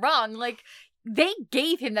anything wrong. Like, they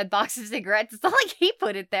gave him that box of cigarettes. It's not like he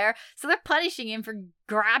put it there. So they're punishing him for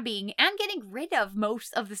grabbing and getting rid of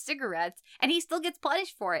most of the cigarettes, and he still gets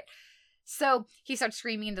punished for it. So he starts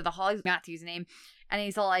screaming into the hall. He's Matthew's name. And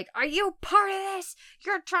he's all like, are you part of this?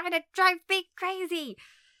 You're trying to drive me crazy.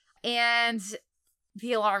 And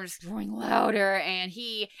the alarm is growing louder, and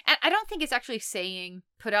I don't think it's actually saying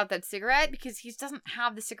put out that cigarette because he doesn't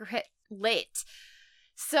have the cigarette lit.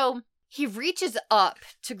 So he reaches up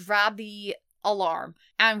to grab the alarm,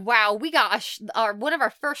 and wow, we got one of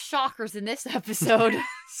our first shockers in this episode.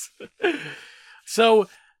 So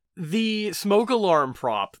the smoke alarm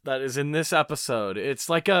prop that is in this episode, it's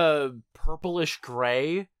like a purplish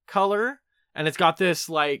gray color, and it's got this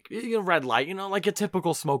like red light, like a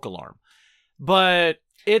typical smoke alarm. But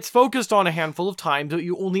it's focused on a handful of times, but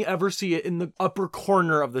you only ever see it in the upper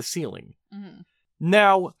corner of the ceiling. Mm-hmm.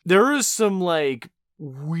 Now, there is some, like,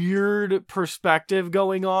 weird perspective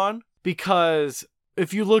going on, because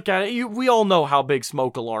if you look at it, we all know how big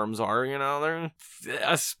smoke alarms are, they're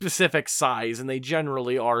a specific size, and they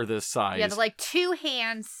generally are this size. Yeah, they're like two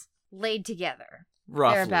hands laid together.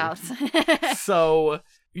 Roughly. Thereabouts. So,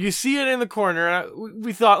 you see it in the corner,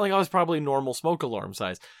 we thought, like, it was probably normal smoke alarm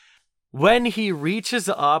size. When he reaches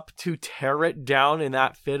up to tear it down in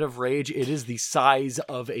that fit of rage, it is the size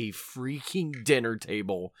of a freaking dinner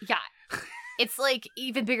table. Yeah. It's like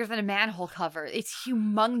even bigger than a manhole cover. It's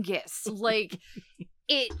humongous. Like,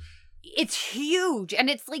 it's huge. And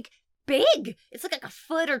it's like big. It's like a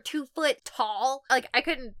foot or 2 foot tall. Like, I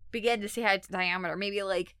couldn't begin to see how it's diameter. Maybe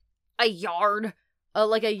like a yard.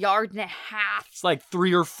 Like a yard and a half. It's like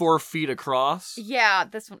 3 or 4 feet across. Yeah,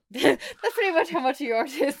 that's pretty much how much a yard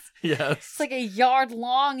is. Yes. It's like a yard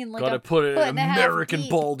long and like Gotta a put it foot in and a half American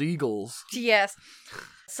deep. bald eagles. Yes.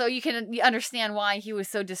 So you can understand why he was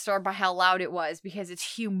so disturbed by how loud it was, because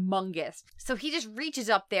it's humongous. So he just reaches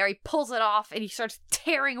up there, he pulls it off, and he starts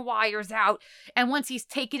tearing wires out. And once he's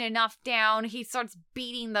taken enough down, he starts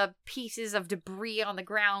beating the pieces of debris on the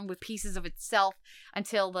ground with pieces of itself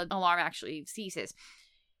until the alarm actually ceases.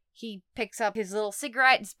 He picks up his little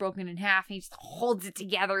cigarette, it's broken in half, and he just holds it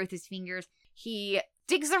together with his fingers. He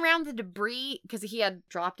digs around the debris because he had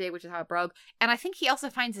dropped it, which is how it broke. And I think he also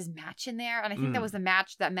finds his match in there. And I think that was the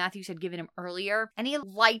match that Matthews had given him earlier. And he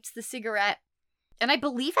lights the cigarette. And I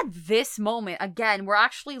believe at this moment, again, we're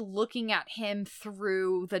actually looking at him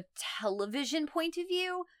through the television point of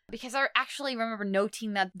view. Because I actually remember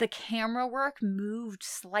noting that the camera work moved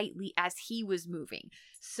slightly as he was moving.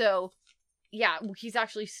 So yeah, he's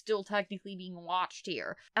actually still technically being watched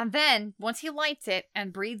here. And then once he lights it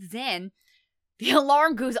and breathes in, the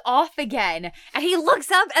alarm goes off again, and he looks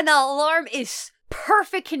up, and the alarm is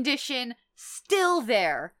perfect condition, still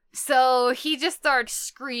there. So he just starts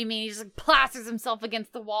screaming. He just like plasters himself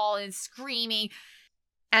against the wall and is screaming.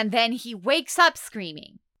 And then he wakes up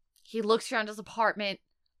screaming. He looks around his apartment.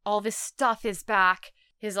 All of his stuff is back.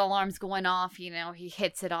 His alarm's going off. He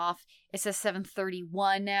hits it off. It says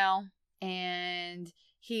 7:31 now. And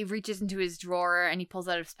he reaches into his drawer, and he pulls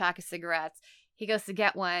out his pack of cigarettes. He goes to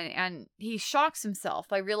get one, and he shocks himself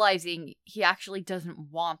by realizing he actually doesn't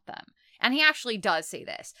want them. And he actually does say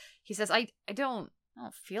this. He says, I don't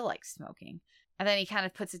feel like smoking. And then he kind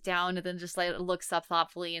of puts it down and then just like looks up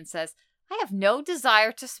thoughtfully and says, I have no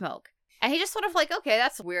desire to smoke. And he just sort of like, okay,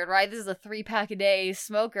 that's weird, right? This is a 3-pack a day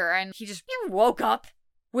smoker. And he woke up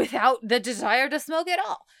without the desire to smoke at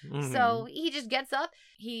all. Mhm. So he just gets up,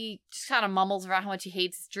 he just kind of mumbles around how much he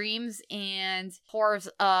hates his dreams, and pours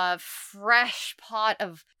a fresh pot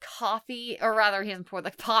of coffee, or rather, he doesn't pour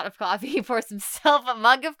the pot of coffee, he pours himself a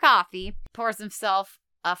mug of coffee, pours himself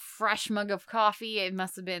a fresh mug of coffee. It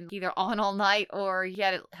must have been either on all night or he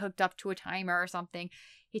had it hooked up to a timer or something.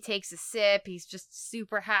 He takes a sip, he's just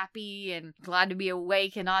super happy and glad to be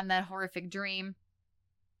awake and on that horrific dream.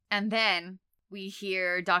 And then we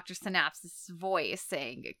hear Dr. Synapse's voice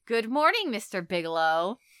saying, "Good morning, Mr.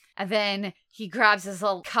 Bigelow." And then he grabs his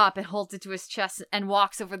little cup and holds it to his chest and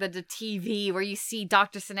walks over to the TV where you see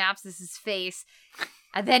Dr. Synapse's face.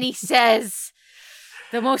 And then he says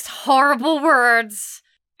the most horrible words.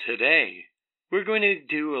 Today, we're going to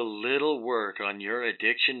do a little work on your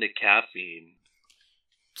addiction to caffeine.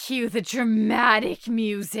 Cue the dramatic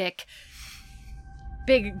music.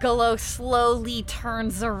 Bigelow slowly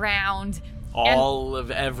turns around. All of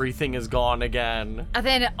everything is gone again. And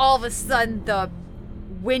then all of a sudden the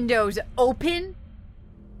windows open.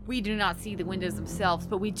 We do not see the windows themselves,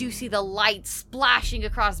 but we do see the light splashing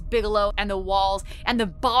across Bigelow and the walls and the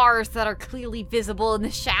bars that are clearly visible in the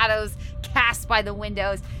shadows cast by the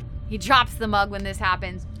windows. He drops the mug when this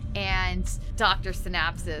happens, and Dr.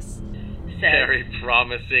 Synapses says, Very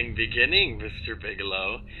promising beginning, Mr.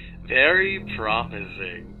 Bigelow. Very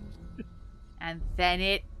promising. And then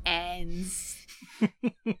it ends.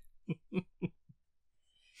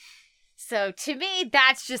 So to me,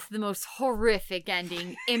 that's just the most horrific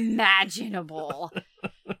ending imaginable.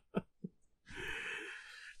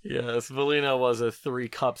 Yes, Valina was a 3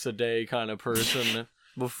 cups a day kind of person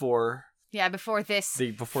before Yeah, before this.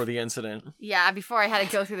 before the incident. Yeah, before I had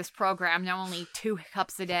to go through this program, now only 2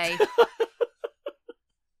 cups a day.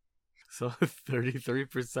 So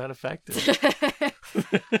 33%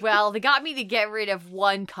 effective. Well, they got me to get rid of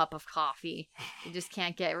 1 cup of coffee. You just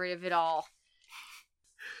can't get rid of it all.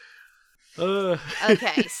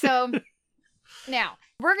 Okay, so now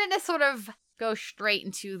we're going to sort of go straight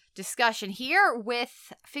into discussion here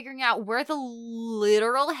with figuring out where the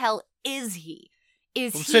literal hell is he?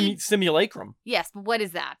 Is he... Simulacrum. Yes, but what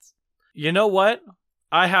is that? You know what?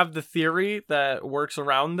 I have the theory that works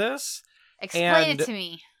around this. Explain And- it to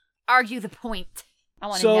me. Argue the point. I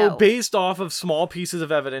want to So, know. based off of small pieces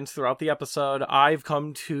of evidence throughout the episode, I've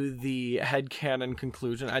come to the headcanon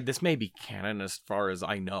conclusion. This may be canon as far as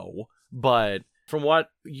I know, but from what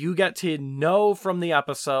you get to know from the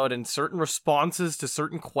episode and certain responses to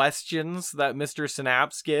certain questions that Mr.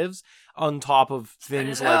 Synapse gives, on top of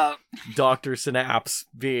things like Dr. Synapse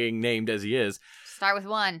being named as he is, Start with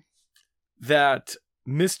 1. that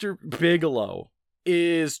Mr. Bigelow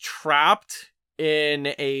is trapped in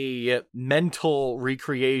a mental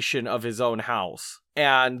recreation of his own house,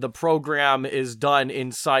 and the program is done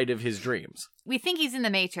inside of his dreams. We think he's in the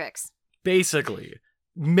Matrix. Basically,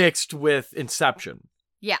 mixed with Inception.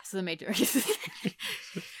 Yeah, so the Matrix.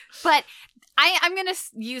 But I'm going to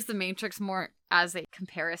use the Matrix more as a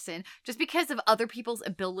comparison, just because of other people's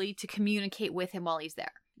ability to communicate with him while he's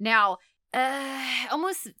there. Now,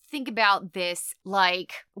 almost think about this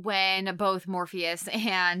like when both Morpheus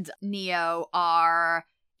and Neo are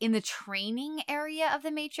in the training area of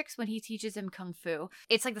the Matrix when he teaches him Kung Fu.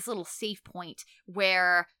 It's like this little safe point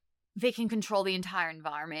where they can control the entire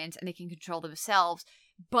environment and they can control themselves.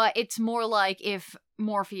 But it's more like if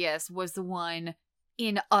Morpheus was the one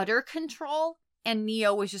in utter control and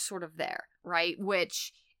Neo was just sort of there, right?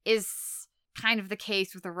 Which is kind of the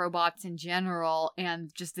case with the robots in general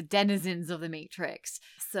and just the denizens of the Matrix.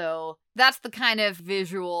 So that's the kind of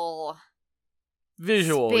visual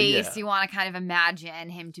space you want to kind of imagine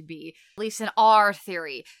him to be, at least in our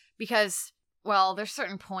theory. Because, well, there's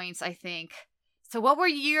certain points, I think. So what were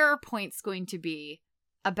your points going to be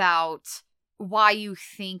about why you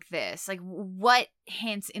think this? Like, what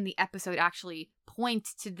hints in the episode actually point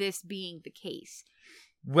to this being the case?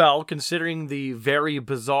 Well, considering the very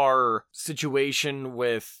bizarre situation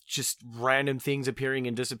with just random things appearing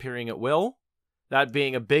and disappearing at will, that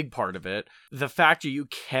being a big part of it, the fact that you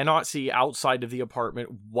cannot see outside of the apartment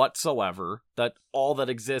whatsoever, that all that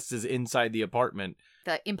exists is inside the apartment.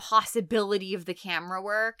 The impossibility of the camera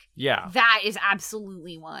work. Yeah. That is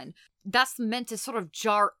absolutely one. That's meant to sort of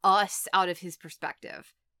jar us out of his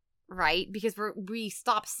perspective, right? Because we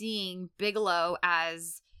stop seeing Bigelow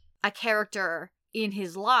as a character in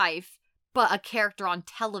his life, but a character on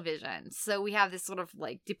television. So we have this sort of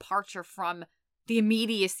like departure from the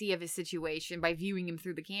immediacy of his situation by viewing him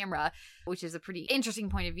through the camera, which is a pretty interesting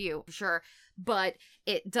point of view, for sure. But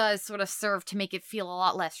it does sort of serve to make it feel a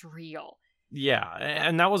lot less real. Yeah,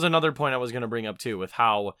 and that was another point I was going to bring up too, with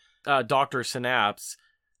how Dr. Synapse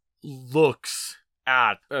looks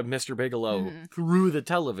at Mr. Bigelow through the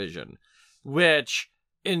television, which,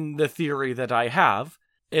 in the theory that I have,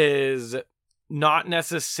 is not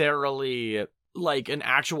necessarily like an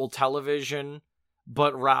actual television,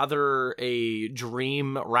 but rather a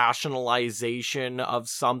dream rationalization of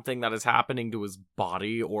something that is happening to his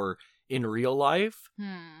body or in real life.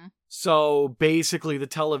 So basically the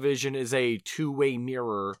television is a two-way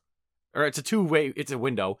mirror, or it's a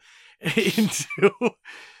window into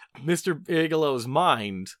Mr. Bigelow's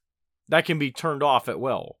mind that can be turned off at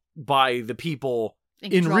will by the people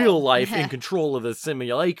in real life in control of the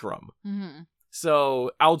simulacrum.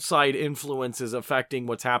 So outside influences affecting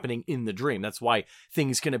what's happening in the dream. That's why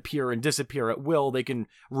things can appear and disappear at will. They can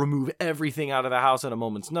remove everything out of the house at a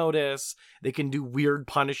moment's notice. They can do weird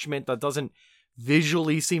punishment that doesn't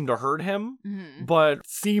visually seem to hurt him, but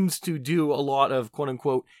seems to do a lot of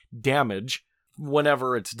quote-unquote damage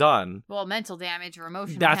whenever it's done. Well, mental damage or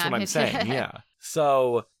emotional damage. That's what I'm saying, yeah.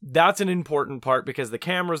 So that's an important part because the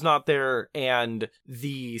camera's not there and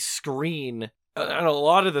the screen... And a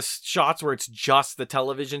lot of the shots where it's just the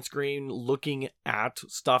television screen looking at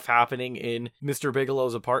stuff happening in Mr.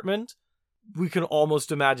 Bigelow's apartment, we can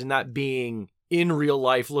almost imagine that being in real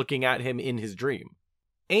life looking at him in his dream.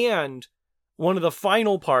 And one of the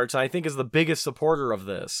final parts, I think is the biggest supporter of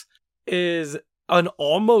this, is an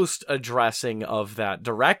almost addressing of that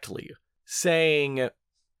directly, saying...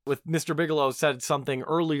 With Mr. Bigelow said something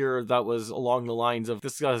earlier that was along the lines of,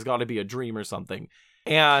 this has got to be a dream or something.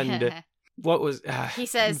 And... What was... he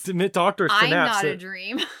says, Dr. I'm not a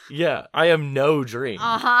dream. Yeah, I am no dream.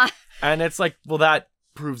 And it's like, well, that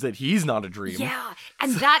proves that he's not a dream. Yeah,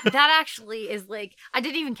 and that actually is like, I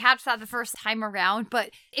didn't even catch that the first time around, but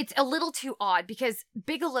it's a little too odd because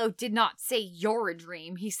Bigelow did not say you're a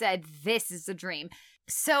dream. He said this is a dream.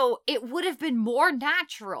 So it would have been more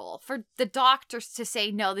natural for the doctors to say,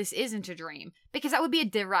 no, this isn't a dream, because that would be a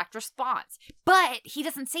direct response. But he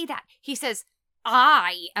doesn't say that. He says,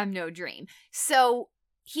 I am no dream. So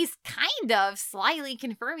he's kind of slyly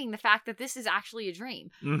confirming the fact that this is actually a dream.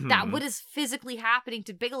 That what is physically happening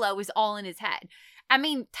to Bigelow is all in his head. I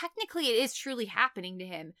mean, technically it is truly happening to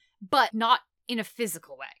him, but not in a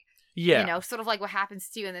physical way. Yeah. You know, sort of like what happens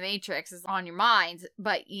to you in the Matrix is on your mind,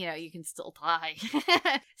 but, you know, you can still die.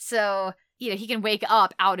 So, you know, he can wake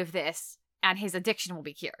up out of this and his addiction will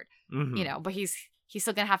be cured. You know, but he's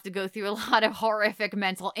still going to have to go through a lot of horrific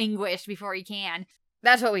mental anguish before he can.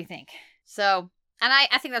 That's what we think. So, and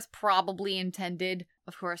I think that's probably intended,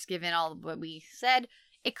 of course, given all what we said.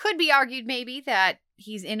 It could be argued maybe that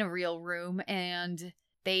he's in a real room and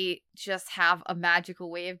they just have a magical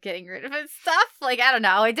way of getting rid of his stuff. Like, I don't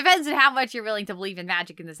know. It depends on how much you're willing to believe in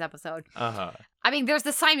magic in this episode. I mean, there's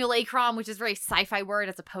the simulacrum, which is a very sci-fi word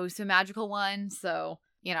as opposed to a magical one. So...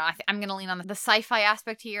 You know, I'm going to lean on the sci-fi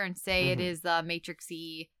aspect here and say it is the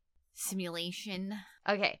Matrix-y simulation.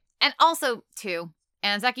 Okay. And also, too,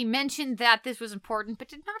 and Zaki mentioned that this was important, but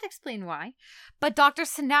did not explain why. But Dr.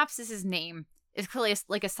 Synapsis' name is clearly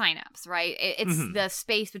like a synapse, right? It's the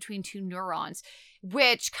space between two neurons,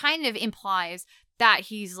 which kind of implies that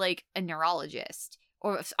he's like a neurologist.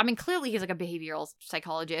 Or, I mean, clearly he's like a behavioral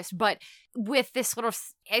psychologist, but with this sort of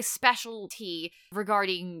a specialty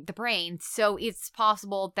regarding the brain. So it's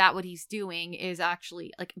possible that what he's doing is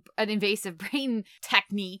actually like an invasive brain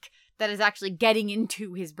technique that is actually getting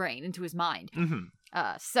into his brain, into his mind.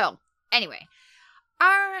 So anyway,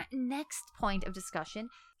 our next point of discussion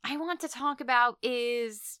I want to talk about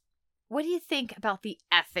is, what do you think about the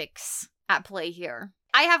ethics at play here?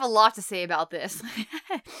 I have a lot to say about this,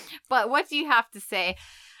 but what do you have to say?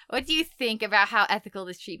 What do you think about how ethical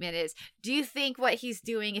this treatment is? Do you think what he's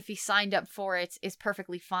doing, if he signed up for it, is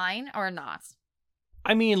perfectly fine or not?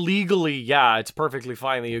 I mean, legally, yeah, it's perfectly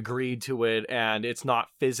fine. They agreed to it, and it's not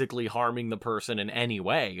physically harming the person in any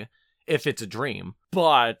way, if it's a dream.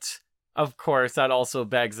 But, of course, that also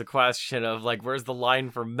begs the question of, like, where's the line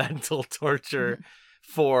for mental torture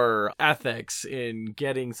for ethics in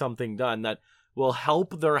getting something done that will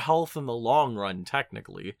help their health in the long run,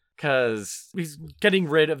 technically, because he's getting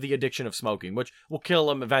rid of the addiction of smoking, which will kill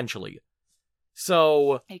him eventually.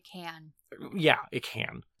 So... It can. Yeah, it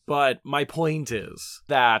can. But my point is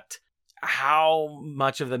that how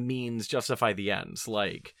much of the means justify the ends?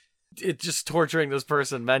 Like, it's just torturing this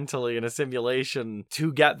person mentally in a simulation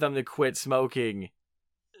to get them to quit smoking.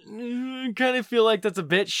 I kind of feel like that's a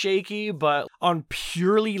bit shaky, but on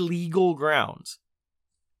purely legal grounds,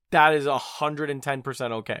 that is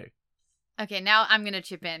 110% okay. Okay, now I'm going to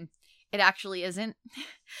chip in. It actually isn't.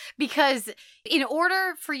 Because in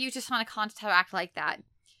order for you to sign a contract like that,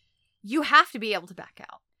 you have to be able to back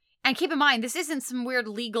out. And keep in mind, this isn't some weird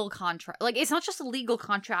legal contract. Like, it's not just a legal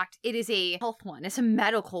contract. It is a health one. It's a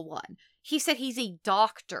medical one. He said he's a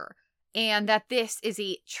doctor and that this is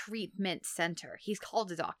a treatment center. He's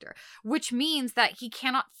called a doctor, which means that he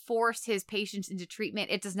cannot force his patients into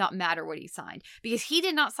treatment. It does not matter what he signed, because he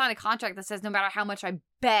did not sign a contract that says no matter how much I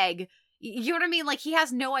beg. You know what I mean? Like, he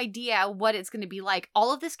has no idea what it's going to be like.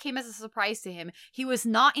 All of this came as a surprise to him. He was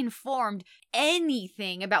not informed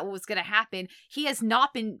anything about what was going to happen. He has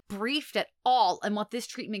not been briefed at all on what this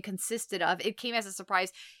treatment consisted of. It came as a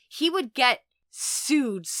surprise. He would get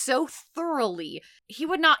sued so thoroughly, he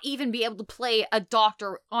would not even be able to play a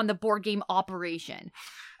doctor on the board game Operation.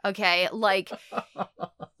 Okay? Like,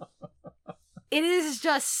 it is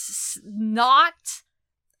just not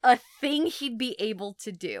a thing he'd be able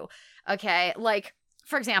to do. Okay, like,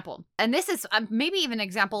 for example, and this is maybe even an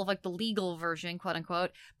example of like the legal version, quote unquote,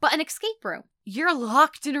 but an escape room. You're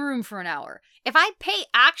locked in a room for an hour. If I pay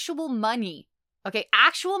actual money, okay,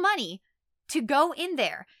 actual money to go in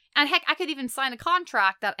there, and heck, I could even sign a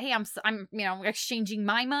contract that, hey, I'm exchanging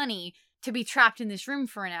my money to be trapped in this room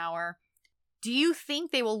for an hour. Do you think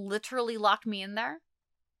they will literally lock me in there?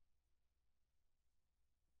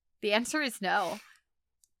 The answer is no.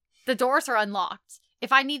 The doors are unlocked.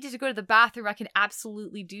 If I needed to go to the bathroom, I can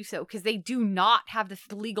absolutely do so, because they do not have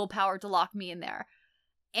the legal power to lock me in there.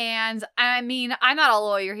 And I mean, I'm not a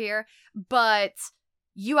lawyer here, but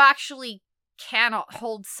you actually cannot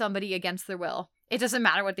hold somebody against their will. It doesn't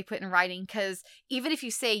matter what they put in writing, because even if you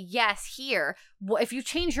say yes here, if you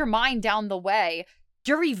change your mind down the way,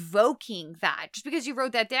 you're revoking that. Just because you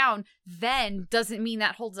wrote that down then doesn't mean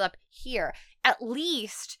that holds up here. At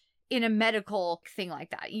least in a medical thing like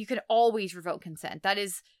that, you could always revoke consent. That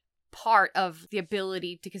is part of the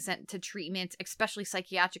ability to consent to treatment, especially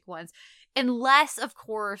psychiatric ones, unless, of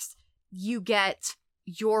course, you get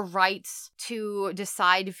your rights to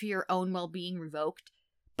decide for your own well-being revoked.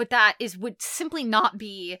 But that would simply not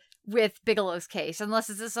be with Bigelow's case, unless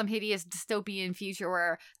this is some hideous dystopian future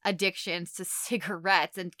where addictions to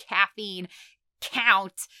cigarettes and caffeine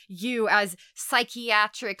count you as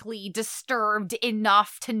psychiatrically disturbed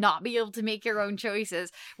enough to not be able to make your own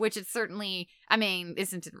choices, which it certainly, I mean,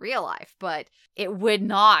 isn't in real life, but it would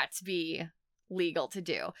not be legal to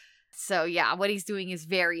do. So yeah, what he's doing is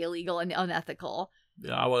very illegal and unethical.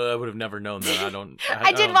 Yeah, I would have never known that.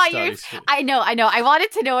 I know. I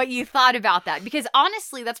wanted to know what you thought about that, because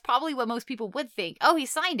honestly, that's probably what most people would think. Oh, he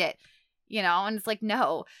signed it, and it's like,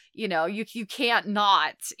 no, you can't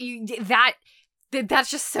not. That's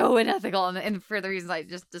just so unethical, and for the reasons I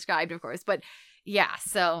just described, of course. But yeah,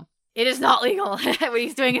 so it is not legal. What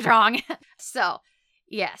he's doing is wrong. So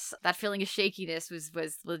yes, that feeling of shakiness was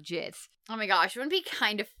legit. Oh my gosh, wouldn't it be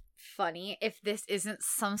kind of funny if this isn't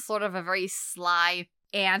some sort of a very sly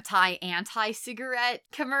anti-cigarette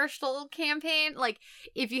commercial campaign? Like,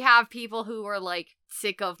 if you have people who are like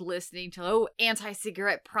sick of listening to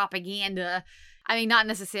anti-cigarette propaganda, I mean, not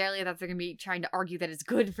necessarily that they're gonna be trying to argue that it's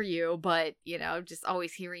good for you, but just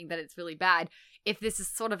always hearing that it's really bad. If this is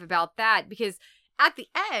sort of about that, because at the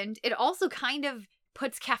end it also kind of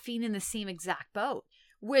puts caffeine in the same exact boat,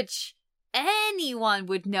 which anyone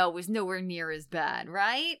would know was nowhere near as bad,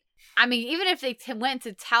 right? I mean, even if they went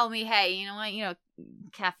to tell me, hey, you know what,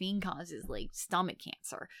 caffeine causes like stomach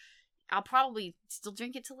cancer, I'll probably still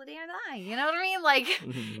drink it till the day I die. You know what I mean? Like,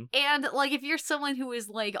 and like, if you're someone who is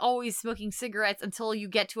like always smoking cigarettes until you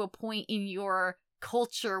get to a point in your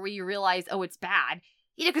culture where you realize, oh, it's bad,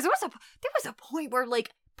 because there was a point where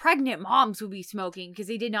like pregnant moms would be smoking because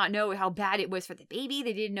they did not know how bad it was for the baby.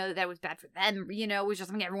 They didn't know that was bad for them. It was just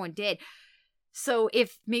something everyone did. So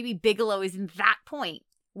if maybe Bigelow is in that point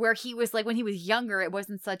where he was like, when he was younger, it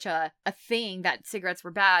wasn't such a thing that cigarettes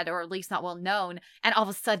were bad, or at least not well known, and all of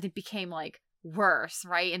a sudden it became like worse,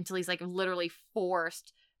 right? Until he's like literally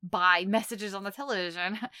forced by messages on the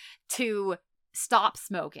television to stop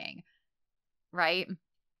smoking, right?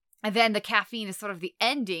 And then the caffeine is sort of the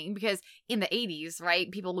ending, because in the 80s, right,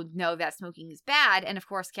 people would know that smoking is bad, and of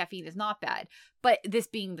course caffeine is not bad. But this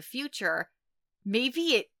being the future, maybe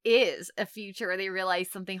it is a future where they realize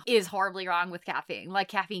something is horribly wrong with caffeine. Like,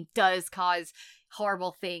 caffeine does cause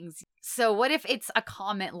horrible things. So what if it's a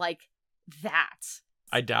comment like that?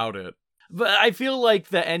 I doubt it. But I feel like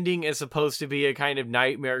the ending is supposed to be a kind of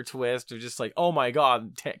nightmare twist of just like, oh my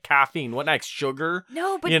god, caffeine, what next? Sugar?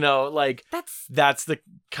 No, but like that's the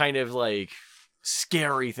kind of like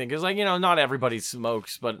scary thing. Because like, not everybody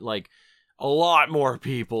smokes, but like a lot more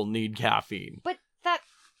people need caffeine.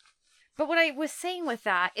 But what I was saying with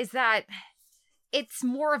that is that it's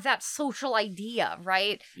more of that social idea,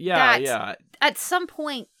 right? Yeah, yeah. At some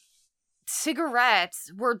point,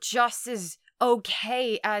 cigarettes were just as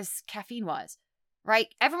okay as caffeine was, right?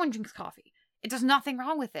 Everyone drinks coffee. There's nothing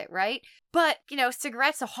wrong with it, right? But,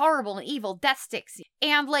 cigarettes are horrible and evil, death sticks.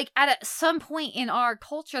 And, at some point in our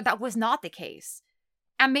culture, that was not the case.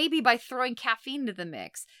 And maybe by throwing caffeine into the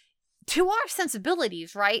mix, to our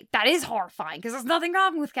sensibilities, right, that is horrifying because there's nothing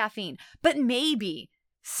wrong with caffeine. But maybe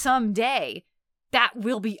someday that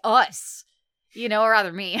will be us, or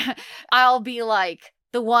rather me. I'll be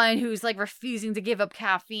the one who's refusing to give up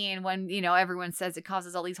caffeine when, everyone says it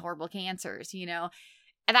causes all these horrible cancers,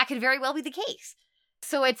 And that could very well be the case.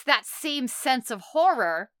 So it's that same sense of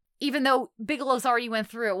horror, even though Bigelow's already went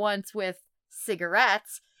through it once with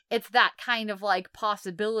cigarettes, it's that kind of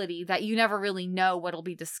possibility that you never really know what'll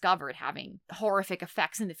be discovered having horrific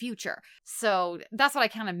effects in the future. So that's what I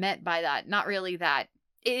kind of meant by that. Not really that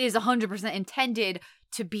it is 100% intended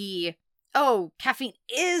to be, oh, caffeine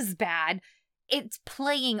is bad. It's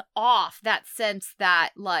playing off that sense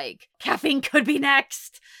that caffeine could be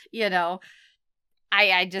next,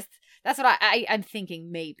 I just, that's what I'm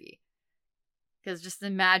thinking maybe. Because just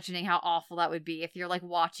imagining how awful that would be if you're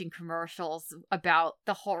watching commercials about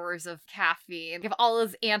the horrors of caffeine. If all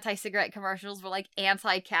those anti-cigarette commercials were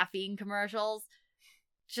anti-caffeine commercials,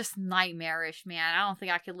 just nightmarish, man. I don't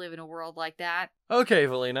think I could live in a world like that. Okay,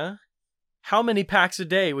 Valina. How many packs a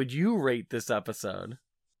day would you rate this episode?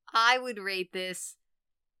 I would rate this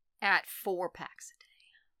at 4 packs a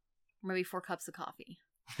day. Maybe 4 cups of coffee.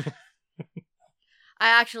 I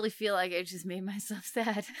actually feel like I just made myself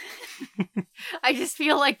sad. I just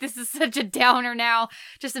feel like this is such a downer now.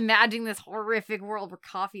 Just imagining this horrific world where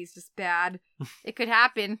coffee is just bad. It could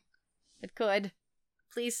happen. It could.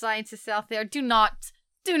 Please, scientists out there, do not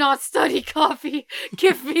study coffee.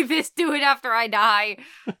 Give me this. Do it after I die.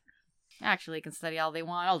 Actually, you can study all they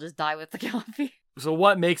want. I'll just die with the coffee. So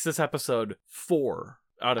what makes this episode 4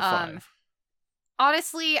 out of 5?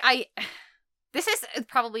 Honestly, this is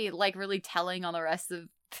probably really telling on the rest of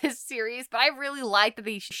this series, but I really like that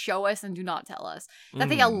they show us and do not tell us. That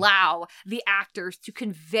they allow the actors to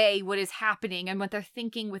convey what is happening and what they're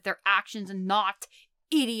thinking with their actions and not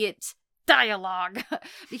idiot dialogue.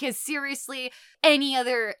 Because seriously, any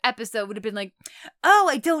other episode would have been oh,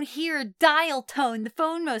 I don't hear a dial tone. The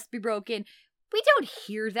phone must be broken. We don't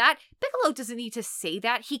hear that. Bigelow doesn't need to say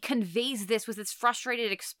that. He conveys this with his frustrated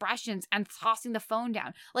expressions and tossing the phone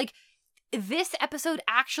down. This episode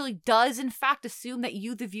actually does, in fact, assume that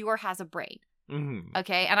you, the viewer, has a brain. Mm-hmm.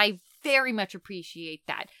 Okay? And I very much appreciate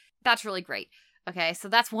that. That's really great. Okay? So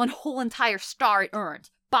that's one whole entire star it earned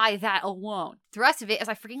by that alone. The rest of it is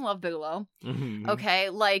I freaking love Bigelow. Mm-hmm. Okay?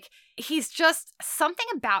 He's just something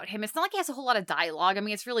about him. It's not like he has a whole lot of dialogue. I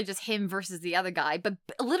mean, it's really just him versus the other guy. But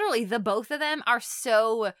literally, the both of them are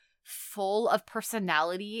so full of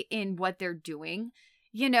personality in what they're doing.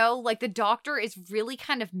 The doctor is really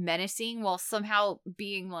kind of menacing while somehow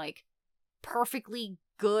being perfectly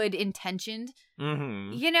good intentioned.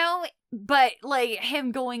 Mm-hmm. But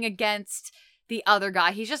him going against the other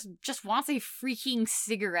guy, he just wants a freaking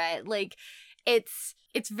cigarette.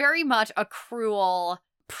 It's very much a cruel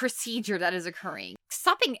procedure that is occurring.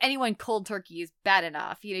 Stopping anyone cold turkey is bad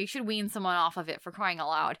enough. You should wean someone off of it, for crying out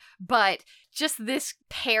loud. But just this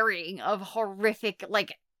pairing of horrific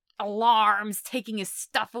alarms, taking his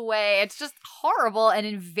stuff away. It's just horrible and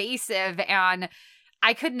invasive, and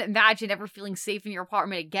I couldn't imagine ever feeling safe in your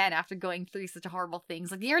apartment again after going through such horrible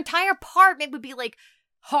things. Your entire apartment would be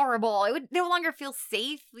horrible. It would no longer feel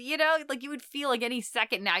safe, you would feel any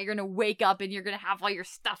second now you're gonna wake up and you're gonna have all your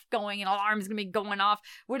stuff going and alarms gonna be going off.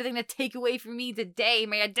 What are they gonna take away from me today?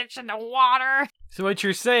 My addiction to water. So what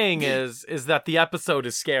you're saying is that the episode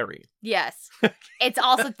is scary. Yes. It's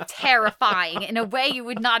also terrifying in a way you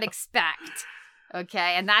would not expect.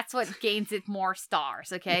 Okay, and that's what gains it more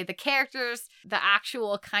stars, okay? The characters, the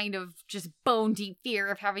actual kind of just bone deep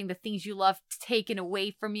fear of having the things you love taken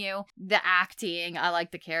away from you, the acting, I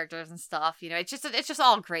like the characters and stuff, it's just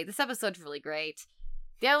all great. This episode's really great.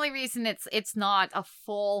 The only reason it's not a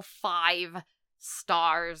full 5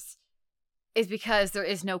 stars is because there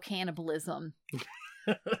is no cannibalism.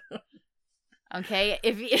 Okay,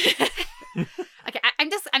 okay,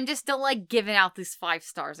 I'm just don't giving out these 5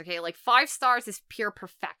 stars, okay? 5 stars is pure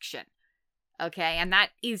perfection. Okay, and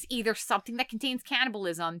that is either something that contains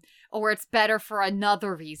cannibalism or it's better for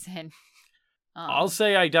another reason. I'll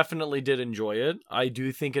say I definitely did enjoy it. I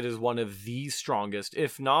do think it is one of the strongest,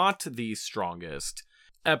 if not the strongest,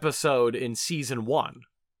 episode in season 1.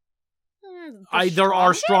 There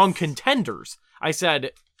are strong contenders. I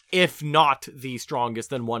said, if not the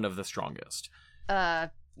strongest, then one of the strongest.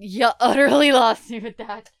 You utterly lost me with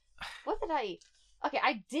that. What did I... Okay,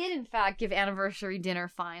 I did in fact give Anniversary Dinner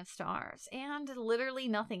 5 stars, and literally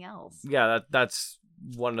nothing else. Yeah, that's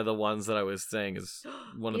one of the ones that I was saying is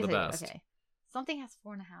one of the best. Okay. Something has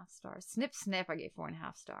 4.5 stars. Snip Snip, I gave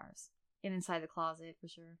 4.5 stars. And Inside the Closet, for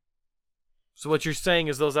sure. So what you're saying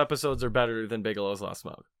is those episodes are better than Bigelow's Last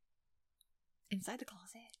Smoke. Inside the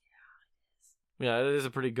Closet? Yeah, it is a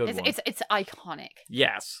pretty good one. It's iconic.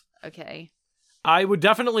 Yes. Okay. I would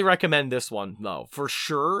definitely recommend this one, though, for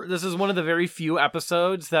sure. This is one of the very few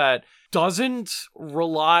episodes that doesn't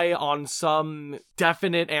rely on some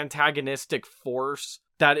definite antagonistic force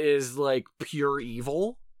that is, like, pure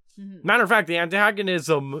evil. Mm-hmm. Matter of fact, the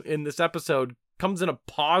antagonism in this episode comes in a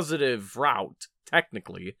positive route,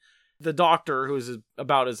 technically. The Doctor, who is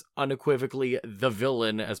about as unequivocally the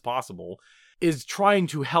villain as possible, is trying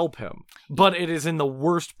to help him, but it is in the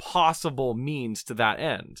worst possible means to that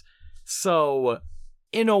end. So,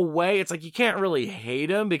 in a way, it's like you can't really hate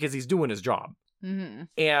him because he's doing his job. Mm-hmm.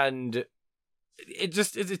 And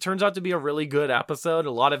it turns out to be a really good episode.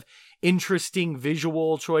 A lot of interesting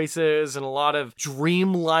visual choices and a lot of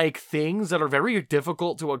dreamlike things that are very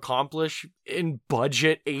difficult to accomplish in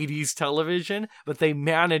budget 80s television, but they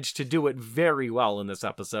managed to do it very well in this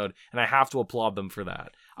episode, and I have to applaud them for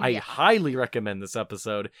that. Yeah. I highly recommend this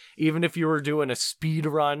episode. Even if you were doing a speed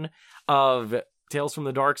run of Tales from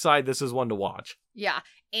the Dark Side, this is one to watch. Yeah,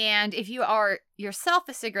 and if you are yourself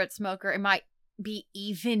a cigarette smoker, it might be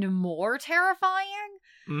even more terrifying.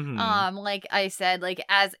 Mm-hmm. Like I said, like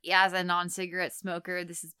as a non-cigarette smoker,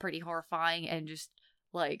 this is pretty horrifying and just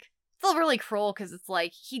like still really cruel because it's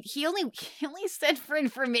like he only sent for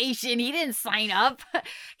information. He didn't sign up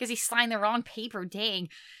because he signed the wrong paper. Dang.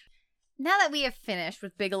 Now that we have finished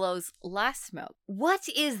with Bigelow's Last Smoke, what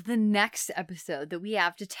is the next episode that we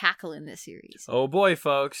have to tackle in this series? Oh boy,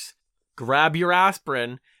 folks. Grab your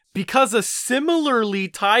aspirin, because a similarly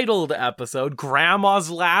titled episode,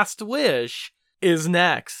 Grandma's Last Wish, is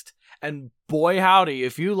next. And boy howdy,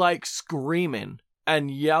 if you like screaming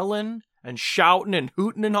and yelling and shouting and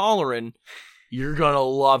hooting and hollering, you're gonna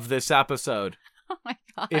love this episode. Oh my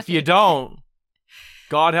god. If you don't,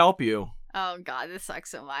 God help you. Oh god, this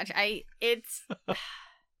sucks so much. It's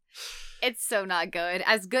so not good.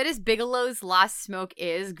 As good as Bigelow's Last Smoke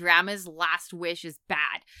is, Grandma's Last Wish is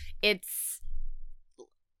bad. It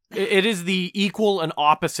is the equal and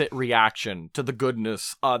opposite reaction to the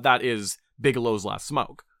goodness that is Bigelow's Last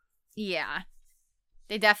Smoke. Yeah.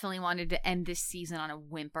 They definitely wanted to end this season on a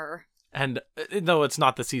whimper. And no, it's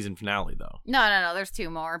not the season finale, though. No. There's 2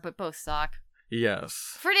 more, but both suck.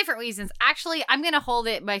 Yes. For different reasons. Actually, I'm going to hold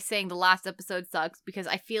it by saying the last episode sucks because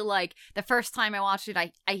I feel like the first time I watched it,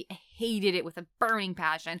 I hated it with a burning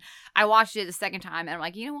passion. I watched it the second time and I'm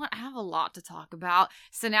like, you know what? I have a lot to talk about.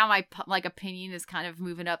 So now my opinion is kind of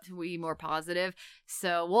moving up to be more positive.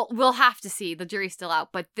 So we'll have to see. The jury's still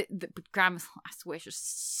out, but the Grandma's Last Wish is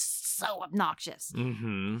so obnoxious.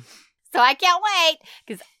 Mm-hmm. So I can't wait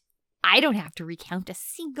because I don't have to recount a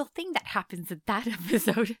single thing that happens in that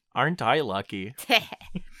episode. Aren't I lucky?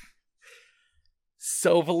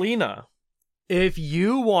 So, Valina, if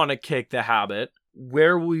you want to kick the habit,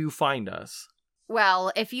 where will you find us?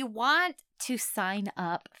 Well, if you want to sign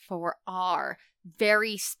up for our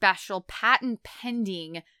very special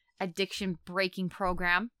patent-pending addiction-breaking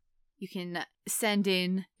program, you can send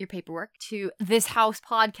in your paperwork to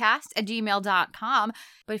thishousepodcast@gmail.com.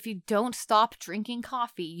 But if you don't stop drinking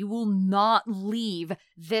coffee, you will not leave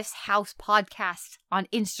This House Podcast on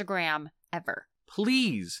Instagram ever.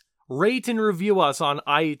 Please rate and review us on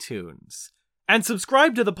iTunes. And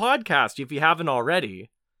subscribe to the podcast if you haven't already.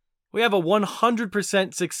 We have a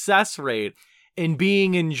 100% success rate in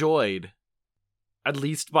being enjoyed. At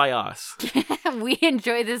least by us. We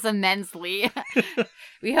enjoy this immensely.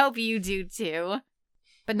 We hope you do too.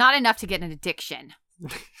 But not enough to get an addiction.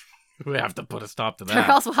 We have to put a stop to that.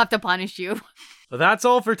 Or else we'll have to punish you. Well, that's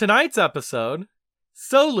all for tonight's episode.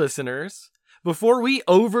 So, listeners, before we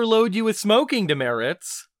overload you with smoking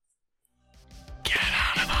demerits, get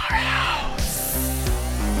out of our house.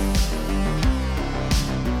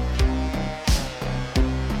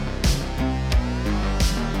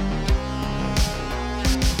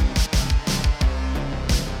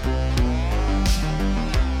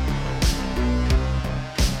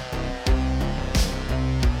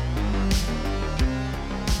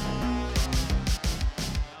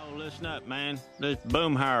 Up, man. This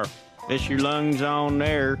Boomhauer. Let your lungs on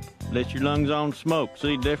air. Let your lungs on smoke.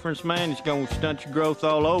 See the difference, man? It's gonna stunt your growth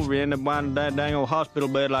all over. You end up winding that dang old hospital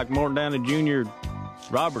bed like Morton Downey Jr.,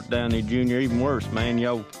 Robert Downey Jr., even worse, man.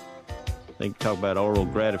 Yo, think talk about oral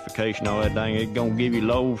gratification, all that dang. It's gonna give you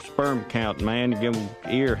low sperm count, man. You give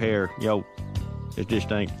ear hair. Yo, it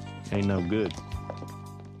just ain't no good.